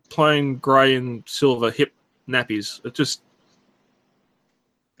just the plain grey and silver hip nappies. It just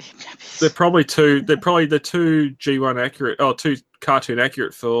they're probably too G1 accurate or too cartoon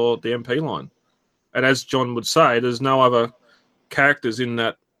accurate for the MP line. And as John would say, there's no other characters in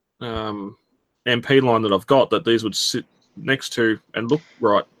that MP line that I've got that these would sit next to and look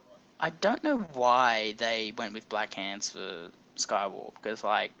right. I don't know why they went with Black Hands for Skywarp because,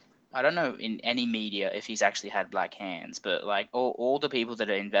 like, I don't know in any media if he's actually had black hands, but like all the people that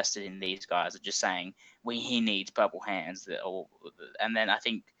are invested in these guys are just saying he needs purple hands. And then I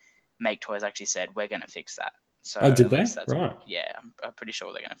think Make Toys actually said we're going to fix that. So did they? Right. Yeah, I'm pretty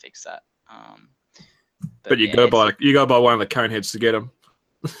sure they're going to fix that. But you go buy one of the cone heads to get them.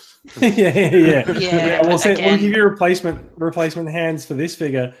 Yeah. We'll give you replacement hands for this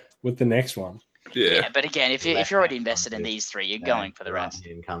figure with the next one. Yeah, but again, if you're already invested in these three, you're going for the rest.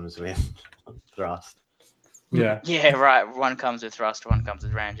 Comes with thrust. Yeah. Yeah, right. One comes with thrust, one comes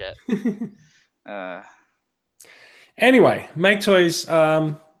with ramjet. Anyway, Make Toys.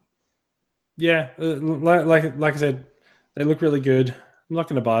 Like I said, they look really good. I'm not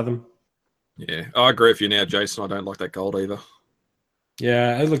going to buy them. Yeah, I agree with you now, Jason. I don't like that gold either.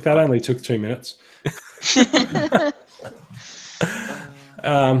 Yeah, look, that only took 2 minutes.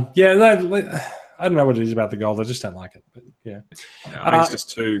 I don't know what it is about the gold. I just don't like it. But yeah, I think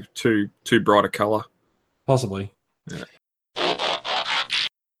it's just too bright a color. Possibly. Yeah.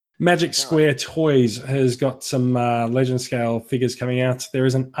 Magic Square Toys has got some legend scale figures coming out. There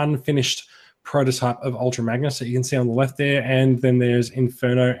is an unfinished prototype of Ultra Magnus that you can see on the left there, and then there's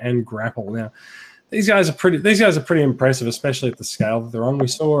Inferno and Grapple. Now, these guys are pretty impressive, especially at the scale that they're on. We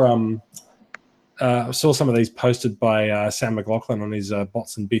saw some of these posted by Sam McLaughlin on his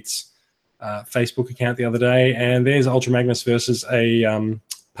Bots and Bits Facebook account the other day, and there's Ultra Magnus versus a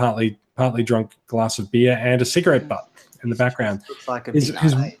partly drunk glass of beer and a cigarette butt in the background. Looks like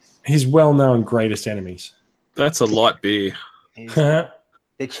his well-known greatest enemies. That's a light beer.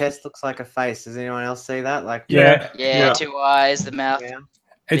 The chest looks like a face. Does anyone else see that? Like Yeah, 2 eyes, the mouth. Yeah.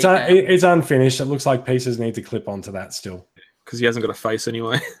 It's unfinished. It looks like pieces need to clip onto that still. Because he hasn't got a face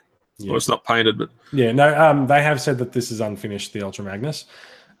anyway. Yeah. Well, it's not painted, but yeah, no. They have said that this is unfinished, the Ultra Magnus,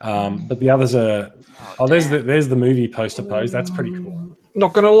 but the others are. There's the movie poster pose. That's pretty cool.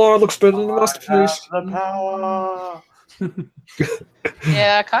 not gonna lie, it looks better than the Masterpiece. The power.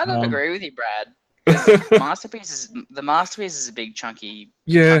 Yeah, I kind of agree with you, Brad. The Masterpiece is a big chunky.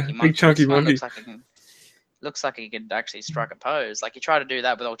 Big chunky monkey. Looks like he could actually strike a pose. Like you try to do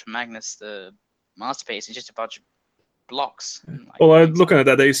that with Ultra Magnus, the Masterpiece is just a bunch of blocks. Well, looking at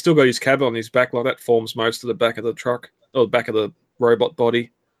that, he's still got his cab on his back, like that forms most of the back of the truck or the back of the robot body.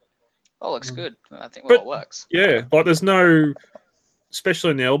 Oh, looks good. I think But- it works. Yeah, like there's no,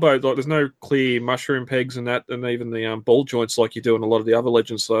 especially in the elbow, like there's no clear mushroom pegs and that, and even the ball joints like you do in a lot of the other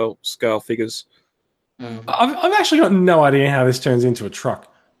Legend scale figures. I've actually got no idea how this turns into a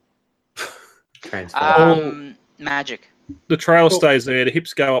truck. Magic. The trail stays there, the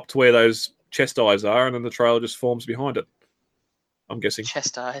hips go up to where those chest eyes are, and then the trail just forms behind it. I'm guessing.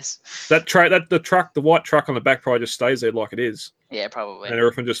 Chest eyes. The white truck on the back probably just stays there like it is. Yeah, probably. And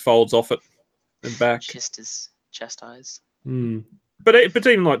everything just folds off it and back. Chest eyes. But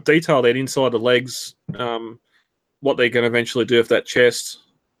even like detail that inside the legs, what they're going to eventually do with that chest.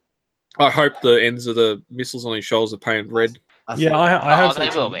 I hope the ends of the missiles on his shoulders are painted red. Yeah, I hope they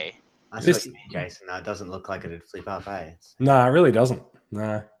so. will be. That's This- what you mean, Jason. No, it doesn't look like it'd flip up, eh? No, it really doesn't.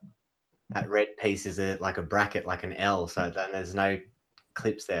 No. That red piece is like a bracket, like an L, so then there's no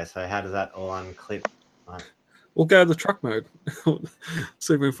clips there. So how does that all unclip? Like, We'll go to the truck mode.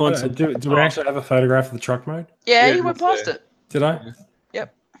 See if we can find some. Do we actually have a photograph of the truck mode? Yeah, Yeah, you went that's past it. Did I?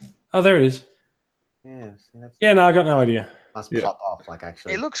 Yep. Oh, there it is. yeah, see, that Yeah, no, I got no idea. must Yeah. pop off, like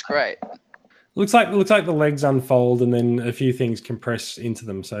actually. It looks great. Looks like the legs unfold and then a few things compress into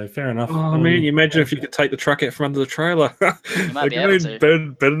them. So fair enough. Oh man, you imagine if you could take the truck out from under the trailer. You might be They're able going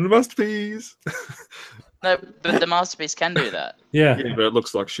to. better than the masterpiece. No, but the Masterpiece can do that. Yeah. Yeah, but it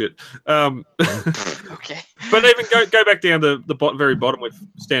looks like shit. Okay. But even go back down to the very bottom with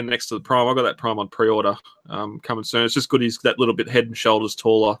standing next to the Prime. I got that Prime on pre-order coming soon. It's just good he's that little bit head and shoulders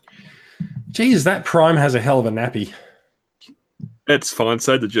taller. Jeez, that Prime has a hell of a nappy. It's fine.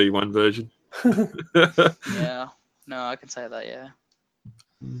 So the G1 version. Yeah. No, I can say that. Yeah.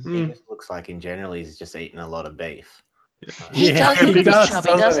 He just looks like in general he's just eating a lot of beef. He Yeah, does look he a bit does, chubby,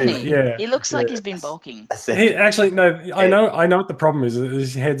 doesn't doesn't he? he? Yeah, He looks like yeah. he's been bulking. That's it. He, actually, no, I know what the problem is.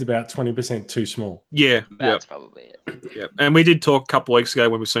 His head's about 20% too small. Yeah, yeah, That's probably it. yeah. And we did talk a couple of weeks ago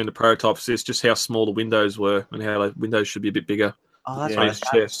when we seen the prototypes. It's just how small the windows were and how the windows should be a bit bigger. Oh, that's Yeah. right. His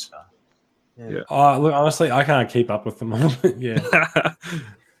chest. Yeah. Oh, look, honestly, I can't keep up with them all. Yeah,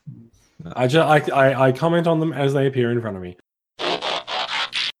 I comment on them as they appear in front of me.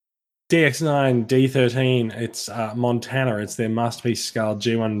 DX9 D13. It's Montana. It's their masterpiece style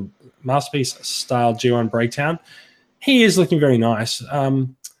G1 breakdown. He is looking very nice.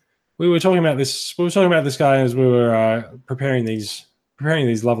 We were talking about this. We were talking about this guy as we were preparing these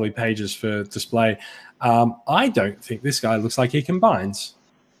lovely pages for display. I don't think this guy looks like he combines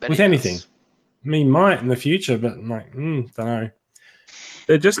But with he anything. does. I mean, might in the future, but like, don't know.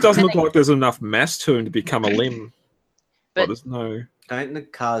 It just doesn't look like there's enough mass to him to become a limb. But- There's no. Don't the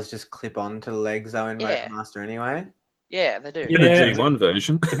cars just clip on to the legs though in Yeah. Master anyway? Yeah, they do. In Yeah. the G1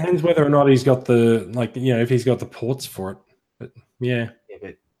 version. Depends whether or not he's got if he's got the ports for it. But yeah, Yeah,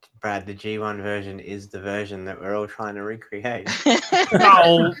 but Brad, the G1 version is the version that we're all trying to recreate.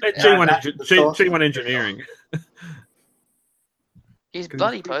 Oh, G1, that's the source. G1 engineering. He's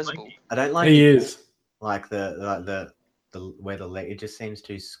bloody posable. I don't like he is. like the where the leg it just seems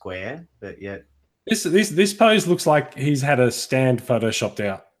too square, but yet This pose looks like he's had a stand photoshopped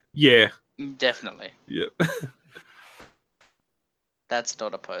out. Yeah, Definitely. yeah. That's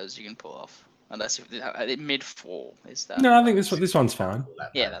not a pose you can pull off. Unless mid fall is that. No, I think this one's fine.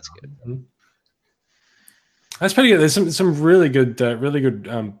 Yeah, that's good. That's pretty good. There's some really good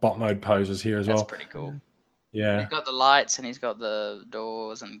bot mode poses here as That's well. pretty cool. Yeah. He's got the lights and he's got the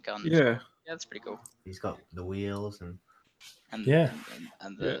doors and guns. Yeah. Yeah, that's pretty cool. he's got the wheels and And Yeah.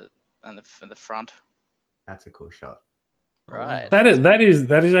 and the front. that's a cool shot. Right. That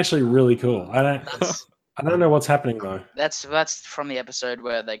is actually really cool. That's I don't know what's happening though. that's from the episode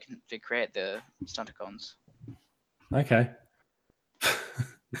where they create the Stunticons. Okay.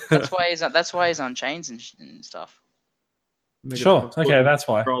 That's why he's on chains and stuff. Sure. Okay, that's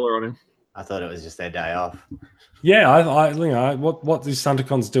why. Controller on him. I thought it was just their day off. Yeah, what these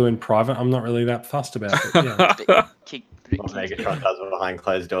Stunticons do in private, I'm not really that fussed about. But yeah. What Megatron does behind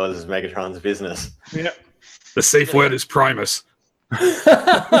closed doors is Megatron's business. The safe word is Primus.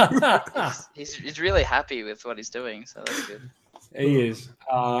 He's really happy with what he's doing, so that's good. He is.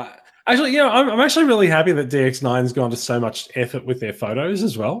 Actually, I'm actually really happy that DX9's gone to so much effort with their photos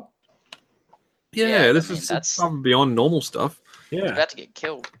as well. Yeah, this I mean, is that's above and beyond normal stuff. he's Yeah, about to get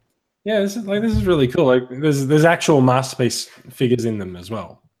killed. yeah. This is really cool. Like, there's actual masterpiece figures in them as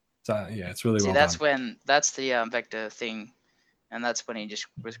well. So yeah, it's really See, well that's done. when that's the Vector thing, and that's when he just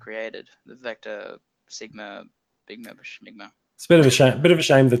was created. The Vector Sigma Bigma Enigma. It's a bit of a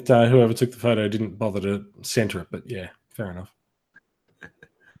shame that whoever took the photo didn't bother to center it. But yeah, fair enough.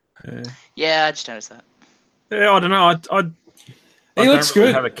 Yeah, I just noticed that. Yeah, I don't know. I He looks don't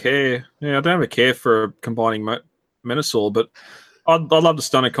really good. have a care. Yeah, I don't have a care for combining Menasor, but I love the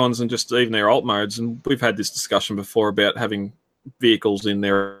Stunticons and just even their alt modes. And we've had this discussion before about having vehicles in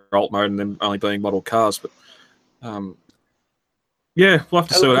their alt mode and them only being model cars. But yeah, we'll have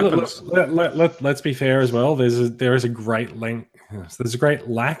to see what happens. Let's be fair as well. There is a great there's a great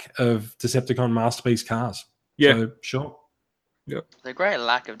lack of Decepticon masterpiece cars. Yeah. So, sure. There's a great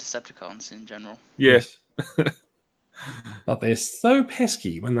lack of Decepticons in general. Yes. But they're so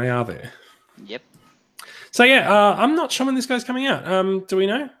pesky when they are there. Yep. So yeah, I'm not sure when this guy's coming out. Do we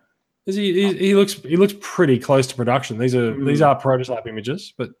know? Is he looks pretty close to production. These are prototype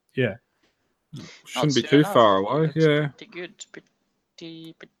images, but yeah. Shouldn't be soon too enough. far away. Looks Yeah. Pretty good.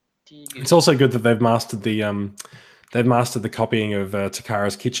 Pretty It's also good that they've mastered the copying of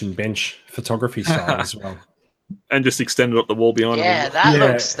Takara's kitchen bench photography style as well. And just extended up the wall behind him. Yeah, as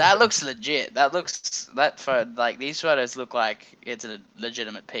well. that looks legit. Like these photos look like it's a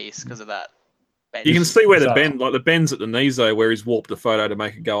legitimate piece because of that. Bench. You can see where the So- bend, like the bends at the knees, though, where he's warped the photo to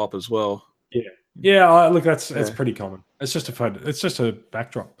make it go up as well. Yeah, look, that's pretty common. It's just a photo. It's just a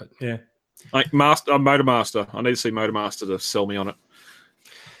backdrop, but yeah. Like Motor Master. I need to see Motor Master to sell me on it.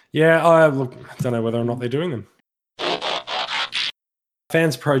 Yeah, I don't know whether or not they're doing them.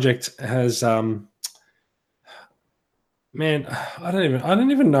 Fans Project has man, I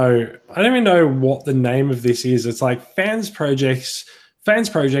don't even know what the name of this is. It's like Fans Project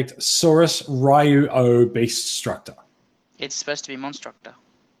Saurus Ryu O Beast Structor. It's supposed to be Monstructor.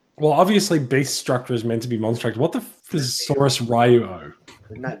 Well, obviously Beast Structor is meant to be Monstructor. What the f is Saurus Ryu O?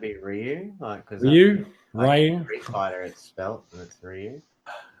 Wouldn't that be Ryu? Like, cause Ryu? like Ryu? Street Fighter, it's spelt and it's Ryu.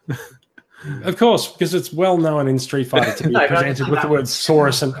 Of course, because it's well known in Street Fighter to be No, but presented with the word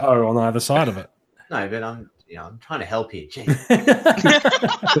Saurus and O on either side of it. No, but I'm trying to help you. Gee.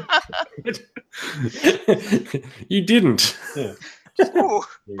 You didn't. Ooh,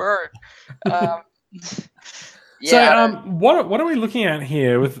 burn. So, what are we looking at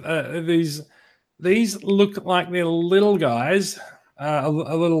here with these? These look like they're little guys, a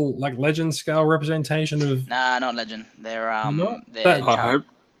little like legend scale representation of. Nah, not legend. They're they're But- I hope.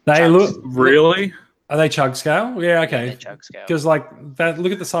 They Chugs. look Really? Are they chug scale? Yeah, they're okay. chug scale. Because like that,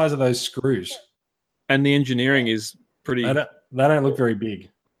 look at the size of those screws. And the engineering is pretty. They don't look very big.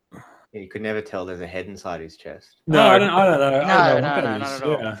 You could never tell there's a head inside his chest. No, I don't know. I don't know No, what that not is. at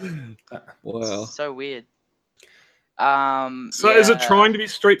all. Yeah. Wow. So weird. So is it trying to be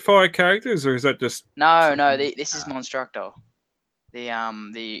Street Fighter characters, or is that just? No, this is Monstructor.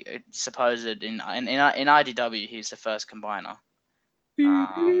 The supposed in IDW he's the first combiner.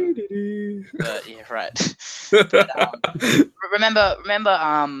 But yeah, right. Remember.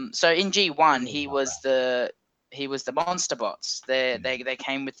 So in G1 he was the monster bots. They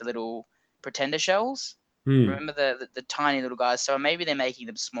came with the little pretender shells. Hmm. Remember the tiny little guys. So maybe they're making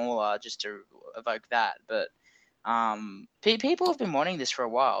them smaller just to evoke that. But people have been wanting this for a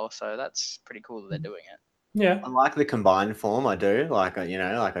while, so that's pretty cool that they're doing it. Yeah. I like the combined form. I do. Like, I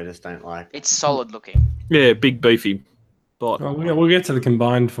just don't like. It's solid looking. Yeah, big beefy bot. Well, we'll get to the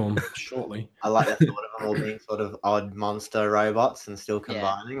combined form shortly. I like the thought of them all being sort of odd monster robots and still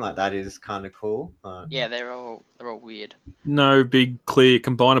combining. Like, that is kind of cool. Yeah, they're all weird. No big clear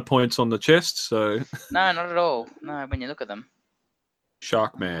combiner points on the chest. So No, not at all. No, when you look at them.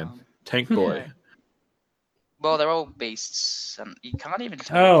 Sharkman, Tank Boy. Well, they're all beasts, and you can't even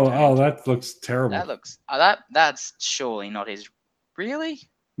tell. Oh, that looks terrible. That looks. That's surely not his. Really?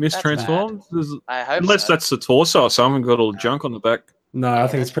 Mistransformed? I hope. Unless so. that's the torso or something, got all junk on the back. No, I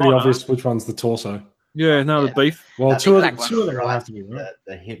think it's pretty obvious which one's the torso. Yeah, no, Yeah. the beef. Well, That'd two be of them will have to be right.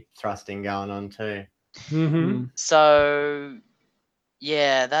 The hip thrusting going on too. Mm-hmm. So,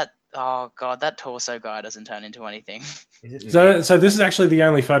 yeah, that. Oh god, that torso guy doesn't turn into anything. Is it So this is actually the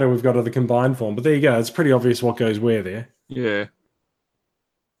only photo we've got of the combined form. But there you go. It's pretty obvious what goes where there. Yeah.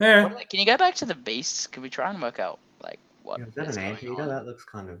 Yeah. Can you go back to the beasts? Can we try and work out like what? Is that is an going anteater? on? That looks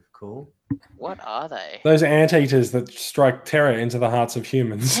kind of cool. What are they? Those anteaters that strike terror into the hearts of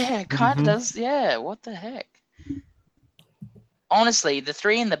humans. Yeah, it kind of does. Yeah, what the heck? Honestly, the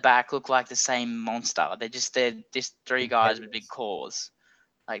three in the back look like the same monster. They're just three guys with big claws.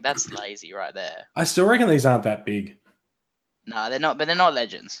 Like that's lazy right there. I still reckon these aren't that big. No, they're not. But they're not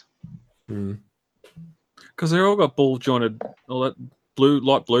legends. Hmm. Because they're all got ball jointed. All that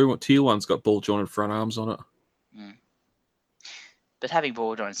light blue tier one's got ball jointed front arms on it. But having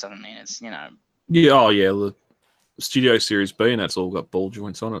ball joints doesn't mean it's Yeah. Oh yeah. The Studio Series B and that's all got ball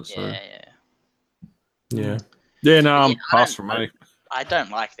joints on it. So yeah. Yeah. yeah, no, Yeah, pass from me. I don't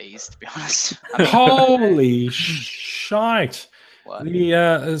like these to be honest. I mean, Holy shite! what?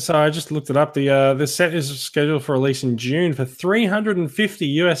 So I just looked it up. The set is scheduled for release in June for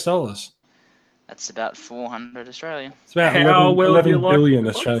 $350. That's about 400 Australian. It's about How 11, well do you 11 like billion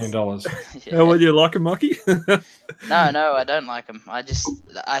what? Australian dollars. Yeah. How would you like a monkey? No, I don't like them. I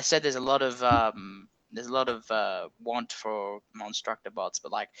said there's a lot of want for Monstructor bots,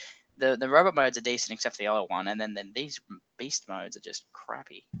 but like the robot modes are decent except for the other one, and then these beast modes are just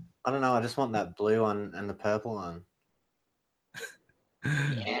crappy. I don't know. I just want that blue one and the purple one.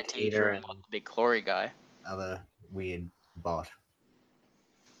 The Anteater and the big Clory guy. Other weird bot.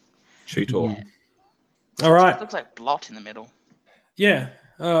 Cheetor. Yeah. All right. It looks like Blot in the middle. Yeah.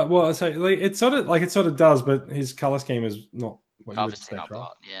 Well, so like, it sort of does, but his color scheme is not what you would Obviously not expect, right?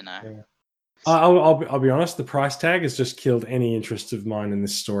 Blot. Yeah, no. Yeah. I'll be honest. The price tag has just killed any interest of mine in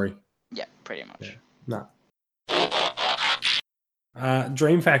this story. Yeah, pretty much. Yeah. No.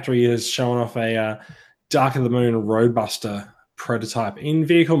 Dream Factory has shown off a Dark of the Moon Roadbuster prototype in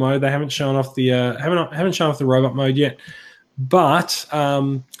vehicle mode. They haven't shown off the haven't shown off the robot mode yet, but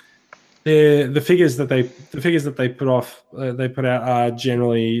the figures that they put out are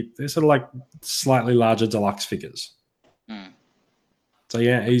generally they're sort of like slightly larger deluxe figures. Mm. So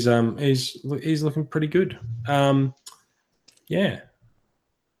yeah, he's looking pretty good. Yeah.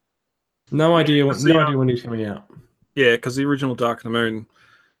 No idea when he's coming out. Yeah, because the original Dark of the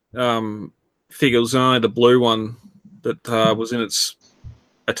Moon figure was only the blue one that was in its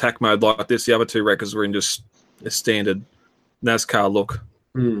attack mode like this. The other two records were in just a standard NASCAR look.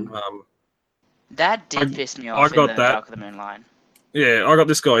 That did piss me off in the Dark of the Moon line. Yeah, I got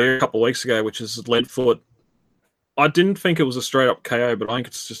this guy here a couple of weeks ago, which is Leadfoot. I didn't think it was a straight up KO, but I think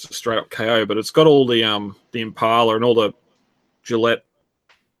it's just a straight up KO. But it's got all the Impala and all the Gillette,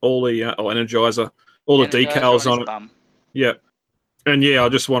 all the Energizer, all the decals on it. Bum. Yeah, and yeah,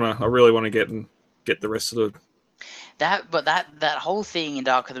 I really want to get the rest of the. That whole thing in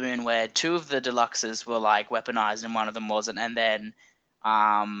Dark of the Moon where two of the deluxes were like weaponized and one of them wasn't, and then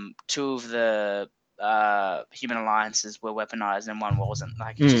two of the Human Alliances were weaponized and one wasn't.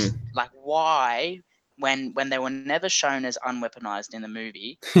 Like just like why? When they were never shown as unweaponized in the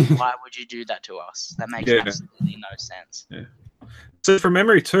movie, why would you do that to us? That makes absolutely no sense. Yeah. So from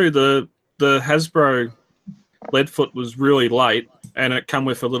memory too, the Hasbro Leadfoot was really late, and it come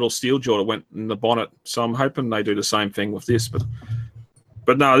with a little steel jaw that went in the bonnet. So I'm hoping they do the same thing with this.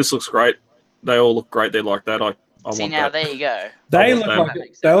 But no, this looks great. They all look great. They're like that. I See want now, that. there you go. They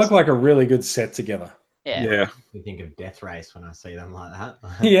look like a really good set together. Yeah. I think of Death Race when I see them like that.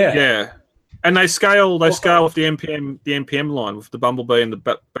 Yeah. And they scale with the MPM line with the Bumblebee and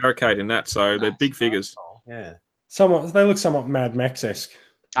the Barricade in that, so they're big figures. Yeah. They look somewhat Mad Max-esque.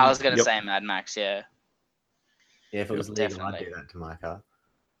 I was going to say Mad Max, yeah. Yeah, if it was legal, I'd do that to my car.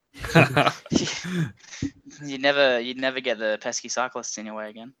 You'd never get the pesky cyclists in your way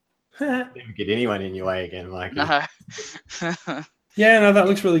again. Never get anyone in your way again, like No. Yeah, no, that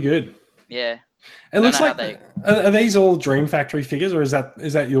looks really good. Yeah. It looks like are these all Dream Factory figures, or is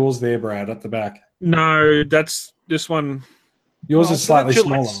that yours there, Brad, at the back? No, that's this one. Yours is slightly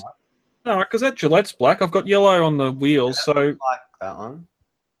smaller. Right? No, because that Gillette's black. I've got yellow on the wheels, so like that one.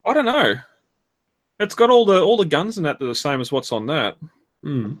 I don't know. It's got all the guns in that that are the same as what's on that.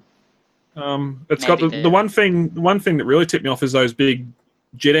 It's got the one thing that really tipped me off is those big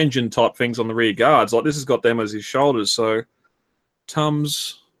jet engine type things on the rear guards. Like this has got them as his shoulders. So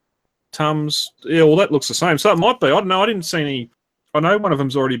Tums. Yeah, well that looks the same. So it might be. I don't know. I didn't see any. I know one of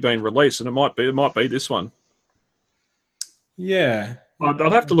them's already been released, and it might be this one. Yeah.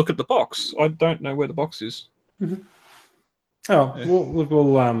 I'll have to look at the box. I don't know where the box is. Mm-hmm. Oh, yeah.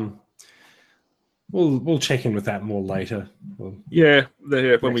 We'll check in with that more later. When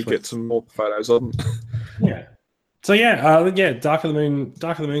we get some more photos of them. Yeah. So Dark of the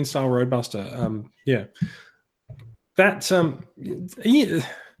Moon style Roadbuster. That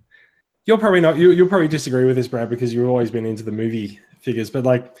you'll probably not. You'll probably disagree with this, Brad, because you've always been into the movie figures. But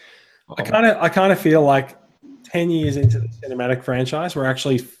like, I kind of feel like 10 years into the cinematic franchise, we're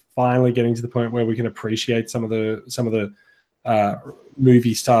actually finally getting to the point where we can appreciate some of the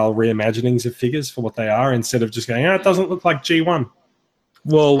movie style reimaginings of figures for what they are, instead of just going, it doesn't look like G1.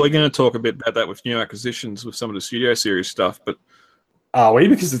 Well, we're going to talk a bit about that with new acquisitions with some of the Studio Series stuff, but are we?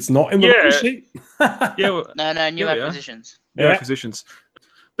 Because it's not in the release sheet. New acquisitions. New acquisitions.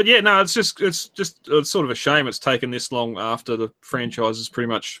 But yeah, no, it's sort of a shame it's taken this long after the franchise has pretty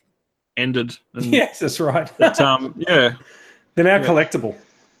much ended. And, yes, that's right. But, they're now collectible.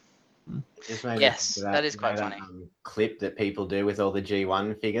 Yes, that is quite funny. Clip that people do with all the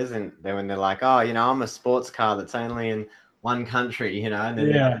G1 figures, and then when they're like, I'm a sports car that's only in one country, and then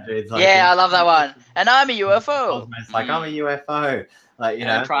the other dude's like, I love that one. And I'm a UFO. It's like, I'm a UFO. Like,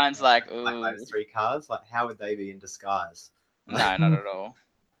 and Prime's like, ooh. Like those three cars, like, how would they be in disguise? No, not at all.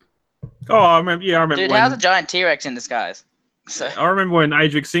 Oh, I remember. Yeah, I remember. Dude, how's a giant T-Rex in disguise? So. I remember when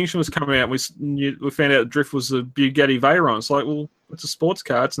Age of Extinction was coming out, we found out Drift was a Bugatti Veyron. It's like, well, it's a sports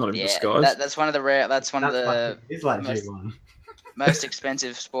car. It's not in disguise. That's one of the rare. That's one of the. It's like G1. Most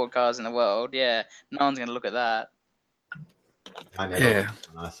expensive sport cars in the world. Yeah, no one's gonna look at that. I never.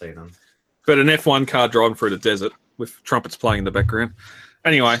 When I see them. But an F1 car driving through the desert with trumpets playing in the background.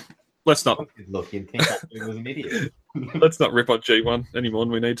 Anyway, let's not. Look, you'd think that dude was an idiot. Let's not rip on G1 any more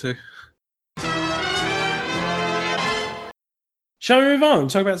than we need to. Shall we move on and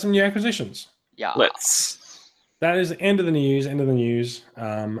talk about some new acquisitions? Yeah. Let's. That is the end of the news.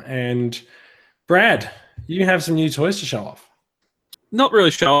 And Brad, you have some new toys to show off. not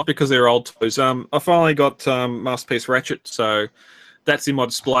really show up because they're old toys. I finally got Masterpiece Ratchet, so that's in my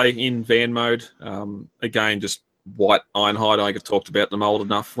display in van mode. Again, just white Ironhide. I think I talked about them old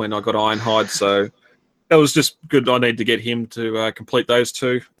enough when I got Ironhide, so that was just good. I need to get him to complete those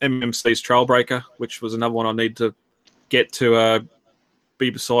two. MMC's Trailbreaker, which was another one I need to get to be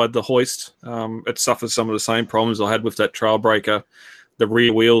beside the hoist. It suffers some of the same problems I had with that Trailbreaker. The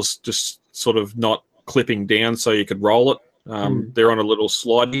rear wheels just sort of not clipping down so you could roll it. They're on a little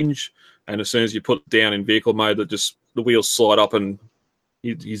slide hinge, and as soon as you put it down in vehicle mode, the wheels slide up and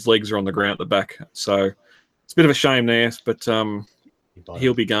his legs are on the ground at the back. So it's a bit of a shame there, but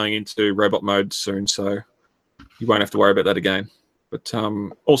he'll be going into robot mode soon, so you won't have to worry about that again. But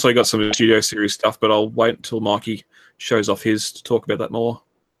also got some Studio Series stuff, but I'll wait until Mikey shows off his to talk about that more,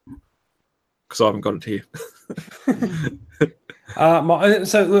 because I haven't got it here.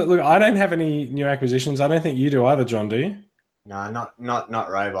 So look, I don't have any new acquisitions. I don't think you do either, John, do you? No,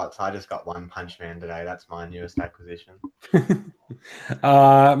 not robots. I just got One Punch Man today. That's my newest acquisition.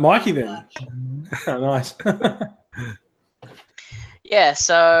 Mikey then. Oh, nice. Yeah,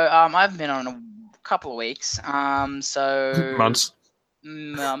 so I've been on a couple of weeks. Months.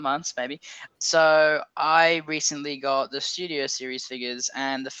 Months maybe. So I recently got the Studio Series figures,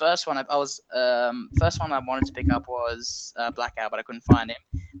 and the first one I wanted to pick up was Blackout, but I couldn't find him.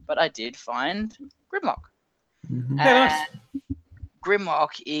 But I did find Grimlock. Mm-hmm. Yeah, nice.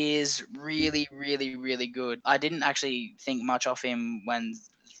 Grimlock is really, really, really good. I didn't actually think much of him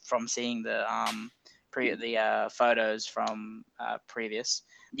from seeing the photos from previous.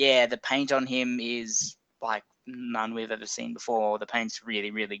 Yeah, the paint on him is like none we've ever seen before. The paint's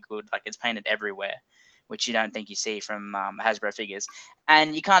really, really good. Like, it's painted everywhere, which you don't think you see from Hasbro figures.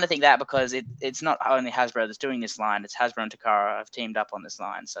 And you kind of think that because it's not only Hasbro that's doing this line, it's Hasbro and Takara have teamed up on this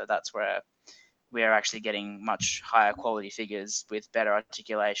line. So that's where we're actually getting much higher quality figures with better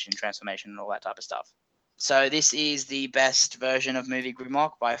articulation, transformation, and all that type of stuff. So this is the best version of Movie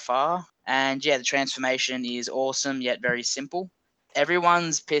Grimlock by far. And yeah, the transformation is awesome, yet very simple.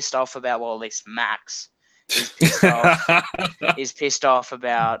 Everyone's pissed off about, well, at least Max is pissed off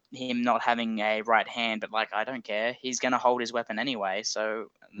about him not having a right hand, but like, I don't care. He's going to hold his weapon anyway. So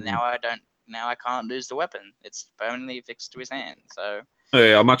now I can't lose the weapon. It's permanently fixed to his hand. So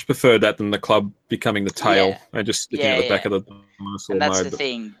yeah, I much prefer that than the club becoming the tail and just sticking at the back of the dinosaur and that's mode. the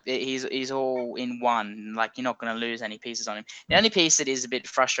thing. He's all in one. Like, you're not going to lose any pieces on him. The only piece that is a bit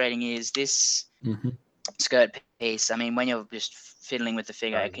frustrating is this skirt piece. I mean, when you're just fiddling with the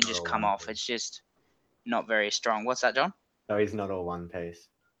figure, it can just come off. It's just not very strong. What's that, John? No, he's not all one piece.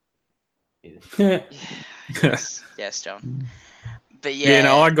 Yes, John. But yeah,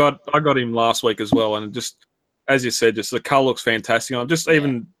 no, I got him last week as well, and just as you said, just the color looks fantastic. Just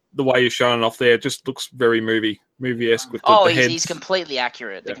even the way you're showing it off there, it just looks very movie-esque with the heads. He's completely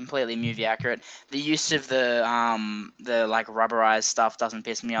accurate. They're completely movie accurate. The use of the like rubberized stuff doesn't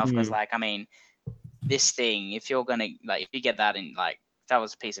piss me off because like, I mean, this thing, if you get that in, like, if that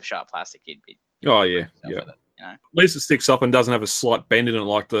was a piece of sharp plastic, you'd be with it, you know? At least it sticks up and doesn't have a slight bend in it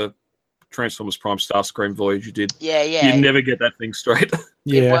like the Transformers Prime Starscream Voyager did. Yeah. You'd never get that thing straight.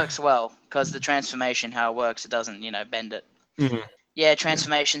 It works well because the transformation, how it works, it doesn't, bend it. Yeah,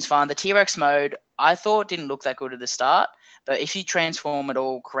 transformation's fine. The T-Rex mode, I thought didn't look that good at the start, but if you transform it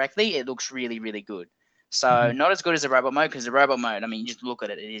all correctly, it looks really, really good. So not as good as the robot mode, because the robot mode, I mean, you just look at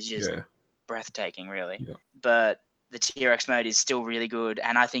it, it is just breathtaking, really. Yeah. But the T-Rex mode is still really good,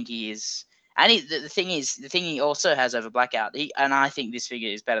 and I think he is. And the thing he also has over Blackout, and I think this figure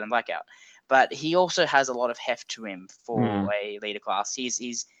is better than Blackout, but he also has a lot of heft to him for a leader class.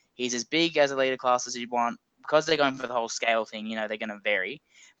 He's as big as a leader class as you want. Because they're going for the whole scale thing, they're going to vary.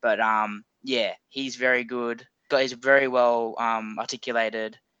 But, he's very good. He's very well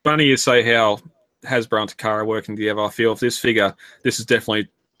articulated. Funny you say how Hasbro and Takara working together. I feel if this figure, this is definitely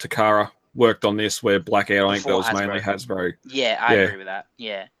Takara worked on this, where Blackout, I think that was Hasbro. Mainly Hasbro. Yeah, I agree with that.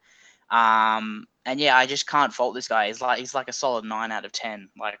 Yeah. And yeah, I just can't fault this guy. He's like a solid 9 out of 10,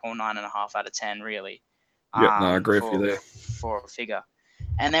 or 9.5 out of 10, really. I agree with you there. For a figure.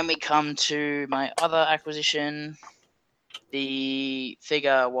 And then we come to my other acquisition, the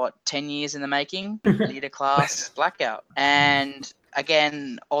figure, 10 years in the making, leader class Blackout. And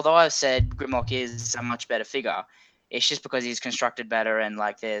again, although I've said Grimlock is a much better figure, it's just because he's constructed better and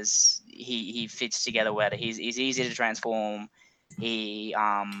he fits together better. He's easy to transform. He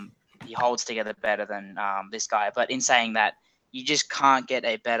holds together better than this guy. But in saying that, you just can't get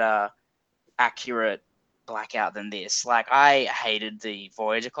a better, accurate Blackout than this. Like, I hated the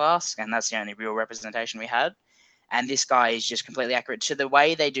Voyager class, and that's the only real representation we had. And this guy is just completely accurate to the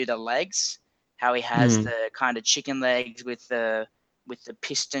way they do the legs. How he has the kind of chicken legs with the with the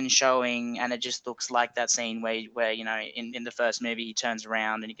piston showing, and it just looks like that scene where you know in the first movie he turns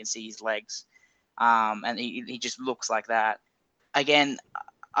around and you can see his legs, and he just looks like that. Again,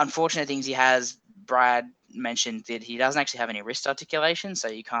 unfortunate things he has. Brad mentioned that he doesn't actually have any wrist articulation, so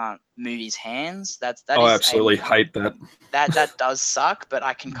you can't move his hands. I absolutely hate that. That does suck, but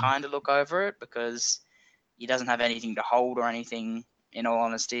I can kind of look over it because he doesn't have anything to hold or anything, in all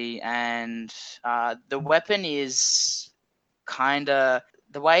honesty. And the weapon is kind of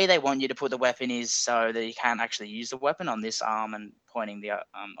the way they want you to put the weapon is so that you can't actually use the weapon on this arm and pointing the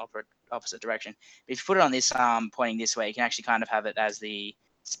opposite direction. But if you put it on this arm pointing this way, you can actually kind of have it as the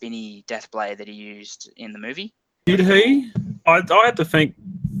spinny death blade that he used in the movie. Did he? I had to think,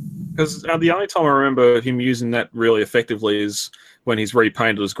 because the only time I remember him using that really effectively is when he's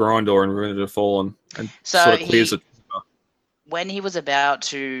repainted as Grindor and Ready to Fall and so sort of clears it. When he was about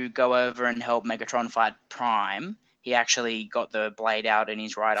to go over and help Megatron fight Prime, he actually got the blade out in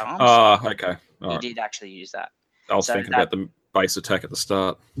his right arm. Okay. He did actually use that. I was thinking about the base attack at the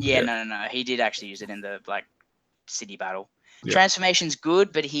start. Yeah, no. He did actually use it in the city battle. Yeah. Transformation's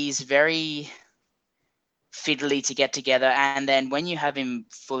good, but he's very fiddly to get together. And then when you have him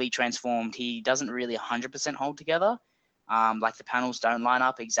fully transformed, he doesn't really 100% hold together. The panels don't line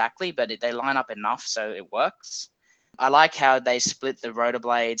up exactly, but they line up enough so it works. I like how they split the rotor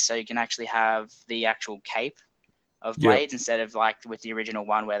blades so you can actually have the actual cape of blades instead of with the original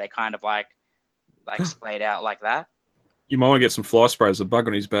one where they kind of splayed out like that. You might want to get some fly sprays, a bug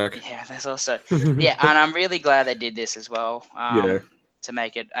on his back. Yeah, that's also and I'm really glad they did this as well. To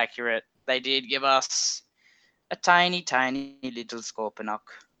make it accurate, they did give us a tiny little Scorponok.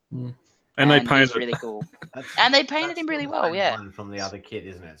 And they painted he's really cool. And they painted him really well. Yeah. One from the other kit,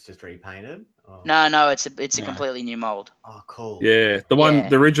 isn't it? It's just repainted. Oh. No, it's a completely new mold. Oh, cool. Yeah,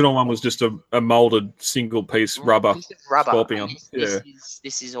 the original one was just a molded single piece rubber. Scorpion.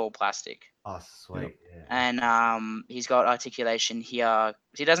 This is all plastic. Oh, sweet. Yeah. And he's got articulation here.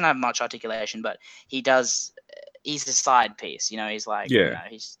 He doesn't have much articulation, but he does. He's a side piece, you know. He's like,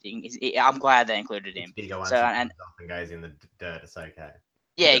 I'm glad they included him. Bigger one, and goes in the dirt. It's okay.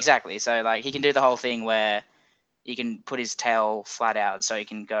 Yeah, exactly. So he can do the whole thing where he can put his tail flat out, so he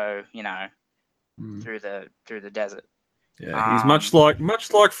can go, you know, through the desert. Yeah, he's much like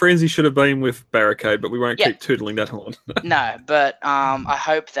Frenzy should have been with Barricade, but we won't keep tootling that on. No, but I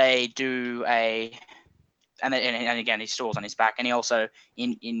hope they do and again he stalls on his back, and he also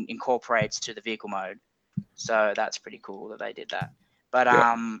incorporates to the vehicle mode. So that's pretty cool that they did that. But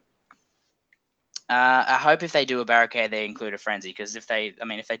I hope if they do a Barricade, they include a Frenzy, because if they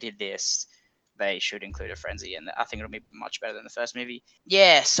did this, they should include a Frenzy, and I think it'll be much better than the first movie.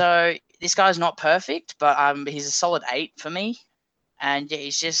 Yeah, so this guy's not perfect, but he's a solid 8 for me. And yeah,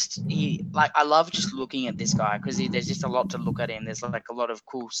 I love just looking at this guy because there's just a lot to look at him. There's a lot of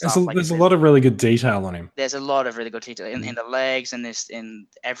cool stuff. There's a lot of really good detail on him. There's a lot of really good detail in the legs and in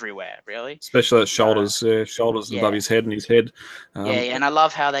everywhere, really. Especially the shoulders, above his head and his head. And I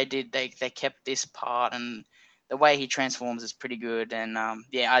love how they kept this part, and the way he transforms is pretty good. And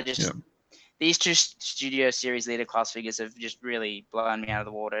these two Studio Series leader class figures have just really blown me out of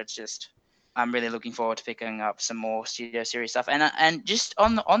the water. It's just, I'm really looking forward to picking up some more Studio Series stuff. And just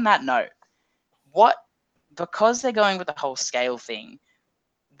on that note, because they're going with the whole scale thing,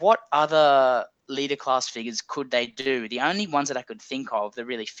 what other leader class figures could they do? The only ones that I could think of that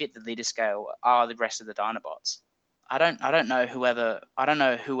really fit the leader scale are the rest of the Dinobots. I don't know who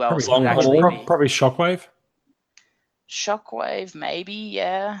else would actually be. Probably Shockwave. Shockwave, maybe,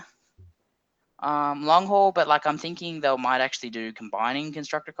 yeah. Long haul, but I'm thinking they might actually do combining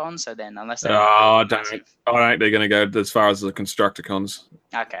Constructicons. So then, unless they, I don't think they're going to go as far as the Constructicons.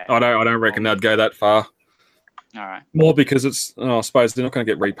 Okay. I don't reckon they'd go that far. All right. More because I suppose they're not going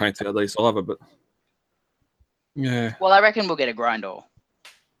to get repainted out of these either. But yeah. Well, I reckon we'll get a Grindor.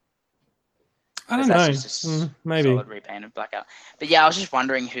 I don't know. Maybe solid repainted blackout. But yeah, I was just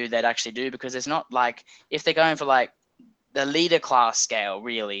wondering who they'd actually do, because there's not if they're going for the leader class scale,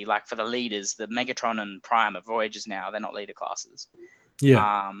 really, for the leaders, the Megatron and Prime are Voyagers now. They're not leader classes.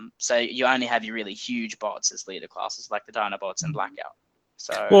 Yeah. So you only have your really huge bots as leader classes, like the Dinobots and Blackout.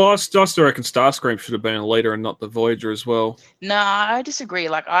 So. Well, I still reckon Starscream should have been a leader and not the Voyager as well. No, I disagree.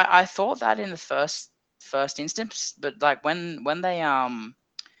 I thought that in the first instance, but when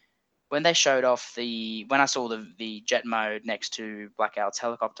they showed off when I saw the jet mode next to Blackout's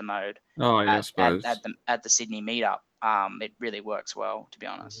helicopter mode. Oh yeah, I suppose at the Sydney meetup. It really works well, to be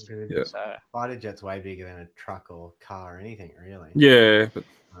honest. Really yeah. So fighter jet's way bigger than a truck or car or anything, really. Yeah, but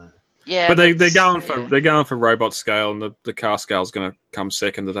yeah, they're going for robot scale, and the car scale is going to come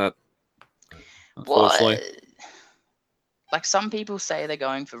second to that. Unfortunately, like some people say they're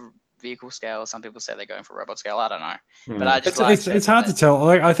going for vehicle scale, some people say they're going for robot scale. I don't know, Mm. but I just It's hard to tell.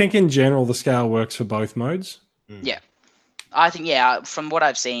 Like, I think in general the scale works for both modes. Yeah, I think from what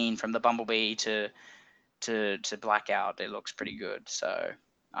I've seen, from the Bumblebee to Blackout, it looks pretty good. So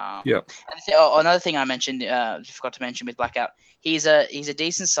Yep. And another thing I mentioned, forgot to mention with Blackout, he's a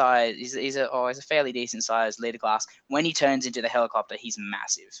decent size. He's a fairly decent sized leader class. When he turns into the helicopter, he's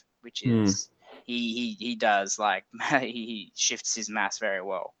massive, which is he does like he shifts his mass very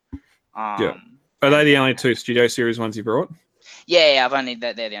well. Yeah. Are they the only two Studio Series ones you brought? Yeah, I've only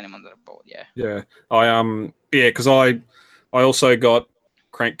they're the only ones that I've bought. Yeah. Yeah. Because I also got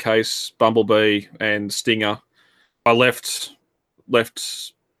Crankcase, Bumblebee, and Stinger. I left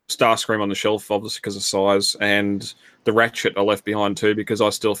Starscream on the shelf, obviously because of size, and the Ratchet I left behind too because I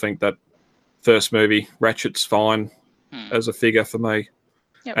still think that first movie Ratchet's fine as a figure for me,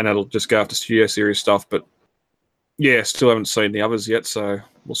 and it'll just go after Studio Series stuff. But yeah, still haven't seen the others yet, so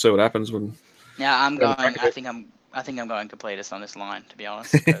we'll see what happens when. Yeah, I'm going. I think I'm going completist on this line, to be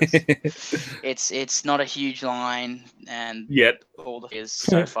honest. It's not a huge line, and yet all the figures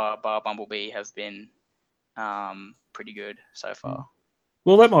so far, bar Bumblebee, have been pretty good so far.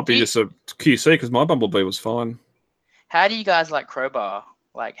 Well, that might be just a QC because my Bumblebee was fine. How do you guys like Crowbar?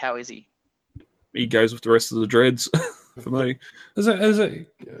 Like, how is he? He goes with the rest of the dreads for me. Is it?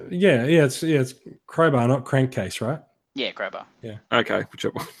 Yeah. It's Crowbar, not Crankcase, right? Yeah, Crowbar. Yeah. Okay,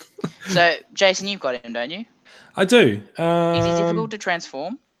 whichever one. So, Jason, you've got him, don't you? I do. Is he difficult to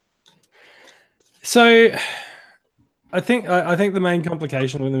transform? So, I think the main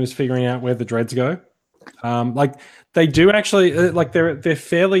complication with them is figuring out where the dreads go. Like they do actually, like they're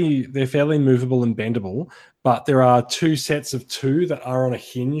fairly movable and bendable, but there are two sets of two that are on a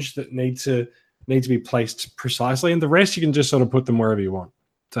hinge that need to be placed precisely, and the rest you can just sort of put them wherever you want.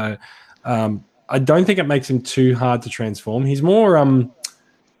 So, I don't think it makes him too hard to transform. He's more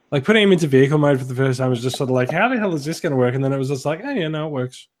like putting him into vehicle mode for the first time was just sort of like, how the hell is this going to work? And then it was just like, oh yeah, no, it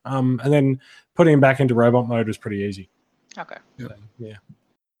works. And then putting him back into robot mode was pretty easy. Okay. So, yeah.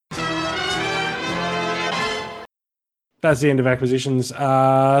 That's the end of acquisitions.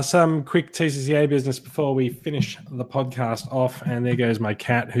 Some quick TCCA business before we finish the podcast off. And there goes my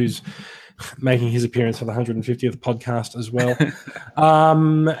cat, who's making his appearance for the 150th podcast as well.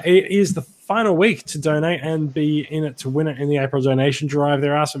 It is the final week to donate and be in it to win it in the April donation drive.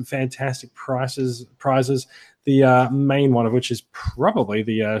 There are some fantastic prizes. The main one of which is probably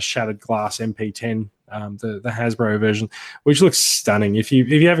the Shattered Glass MP10. The Hasbro version, which looks stunning. If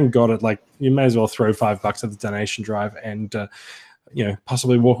you haven't got it, like you may as well throw $5 at the donation drive and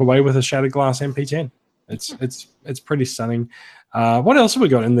possibly walk away with a Shattered Glass MP10. It's pretty stunning. What else have we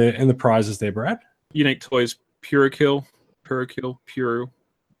got in the prizes there, Brad? Unique Toys Purokill, Peru,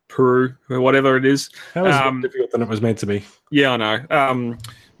 whatever it is. That was more difficult than it was meant to be. Yeah, I know.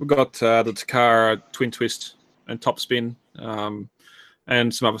 We've got the Takara Twin Twist and Top Spin, and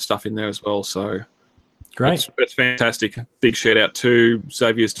some other stuff in there as well. So. Great. It's fantastic. Big shout out to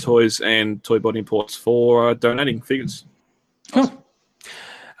Xavier's Toys and Toy Body Imports for donating figures. Cool.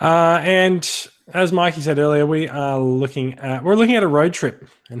 And as Mikey said earlier, we're looking at a road trip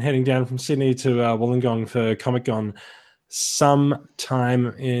and heading down from Sydney to Wollongong for Comic-Con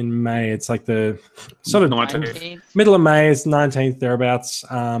sometime in May. It's like the sort of 19th. Middle of May. It's 19th thereabouts.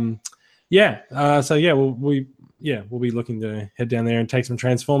 We'll be looking to head down there and take some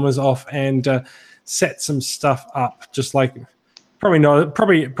Transformers off and set some stuff up, just like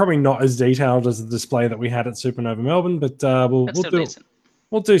probably not as detailed as the display that we had at Supernova Melbourne, but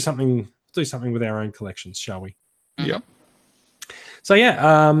we'll do something with our own collections, shall we? Yeah. So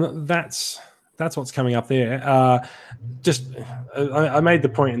that's what's coming up there. I made the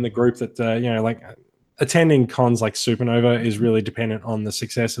point in the group that attending cons like Supernova is really dependent on the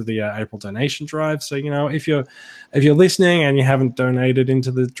success of the April donation drive. So, if you're listening and you haven't donated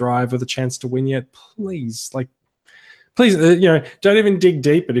into the drive with a chance to win yet, please, don't even dig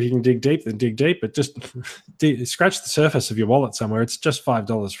deep. But if you can dig deep, then dig deep. But just scratch the surface of your wallet somewhere. It's just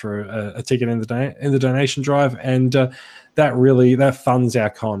 $5 for a ticket in the donation drive, and that funds our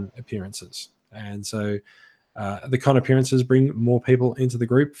con appearances. And so. The con appearances bring more people into the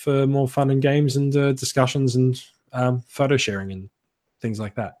group for more fun and games and discussions and photo sharing and things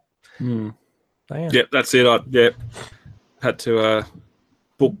like that. So, yeah. Yep, that's it. Had to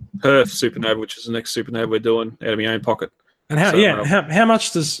book Perth Supernova, which is the next Supernova we're doing, out of my own pocket. And how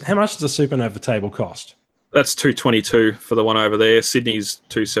much does a Supernova table cost? That's $222 for the one over there. Sydney's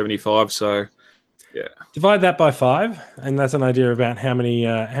 $275. So. Yeah. Divide that by 5, and that's an idea about how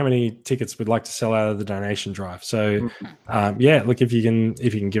many tickets we'd like to sell out of the donation drive. So, look, if you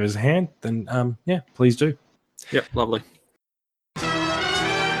can give us a hand, then please do. Yep, lovely.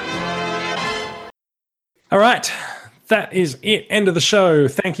 All right. That is it. End of the show.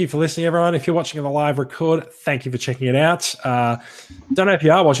 Thank you for listening, everyone. If you're watching the live record, thank you for checking it out. Don't know if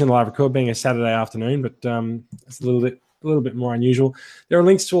you are watching the live record, being a Saturday afternoon, but it's a little bit more unusual. There are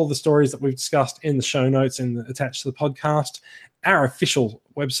links to all the stories that we've discussed in the show notes and attached to the podcast. Our official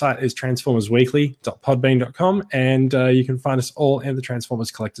website is transformersweekly.podbean.com, and you can find us all in the Transformers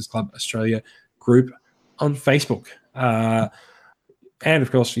Collectors Club Australia group on Facebook. And,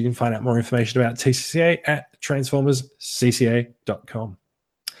 of course, you can find out more information about TCCA at transformerscca.com.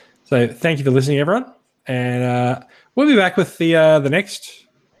 So thank you for listening, everyone. And we'll be back with the next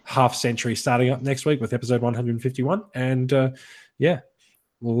half century starting up next week with episode 151. And,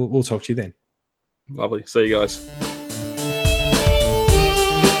 we'll talk to you then. Lovely. See you guys.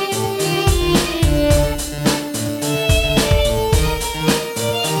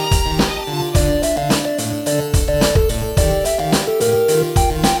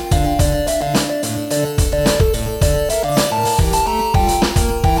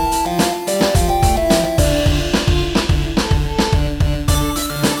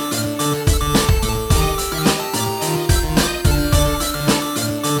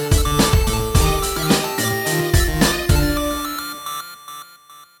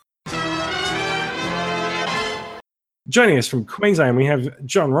 Joining us from Queensland, we have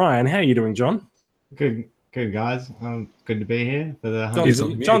John Ryan. How are you doing, John? Good, guys. Good to be here for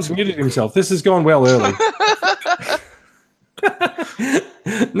the. John's muted himself. This has gone well early.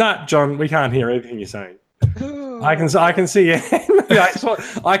 No, John, we can't hear anything you're saying. I can see you.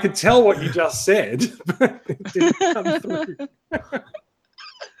 I could tell what you just said, but it didn't come through.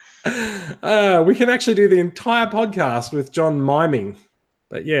 We can actually do the entire podcast with John miming.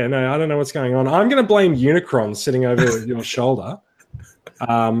 But yeah, no, I don't know what's going on. I'm going to blame Unicron sitting over your shoulder.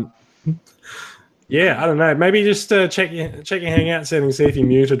 Yeah, I don't know. Maybe just check your Hangout settings, see if you're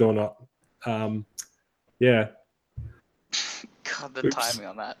muted or not. Yeah. God, the timing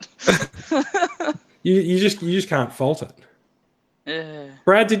on that. you just can't fault it. Yeah.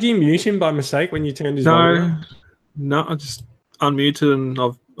 Brad, did you mute him by mistake when you turned his volume on? No, I just unmuted and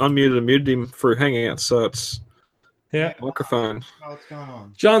I've unmuted and muted him through Hangouts, so it's microphone. What's going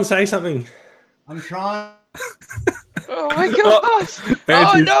on? John, say something. I'm trying. Oh my god!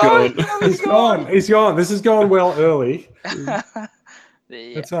 He's gone. He's gone. This has gone well early. The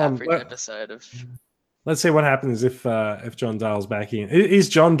average episode of. Let's see what happens if John dials back in. Is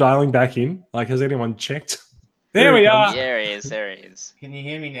John dialing back in? Like, has anyone checked? There we are. There he is. There he is. Can you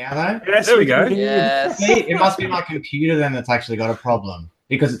hear me now, though? Yes, there we go. Yes. See, it must be my computer then that's actually got a problem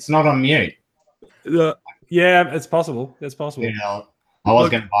because it's not on mute. Yeah, it's possible. It's possible. Yeah, I was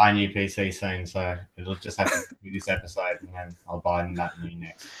going to buy a new PC soon, so it'll just have to do this episode, and then I'll buy that new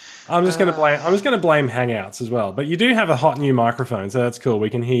next. I'm just going to blame Hangouts as well. But you do have a hot new microphone, so that's cool. We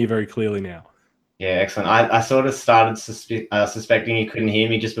can hear you very clearly now. Yeah, excellent. I sort of started suspecting you couldn't hear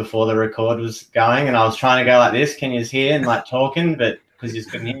me just before the record was going, and I was trying to go like this, can you hear, and like talking, but because you just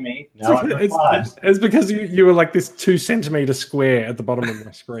couldn't hear me, no one replied. It's because you were like this 2 centimeter square at the bottom of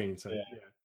my screen. So yeah.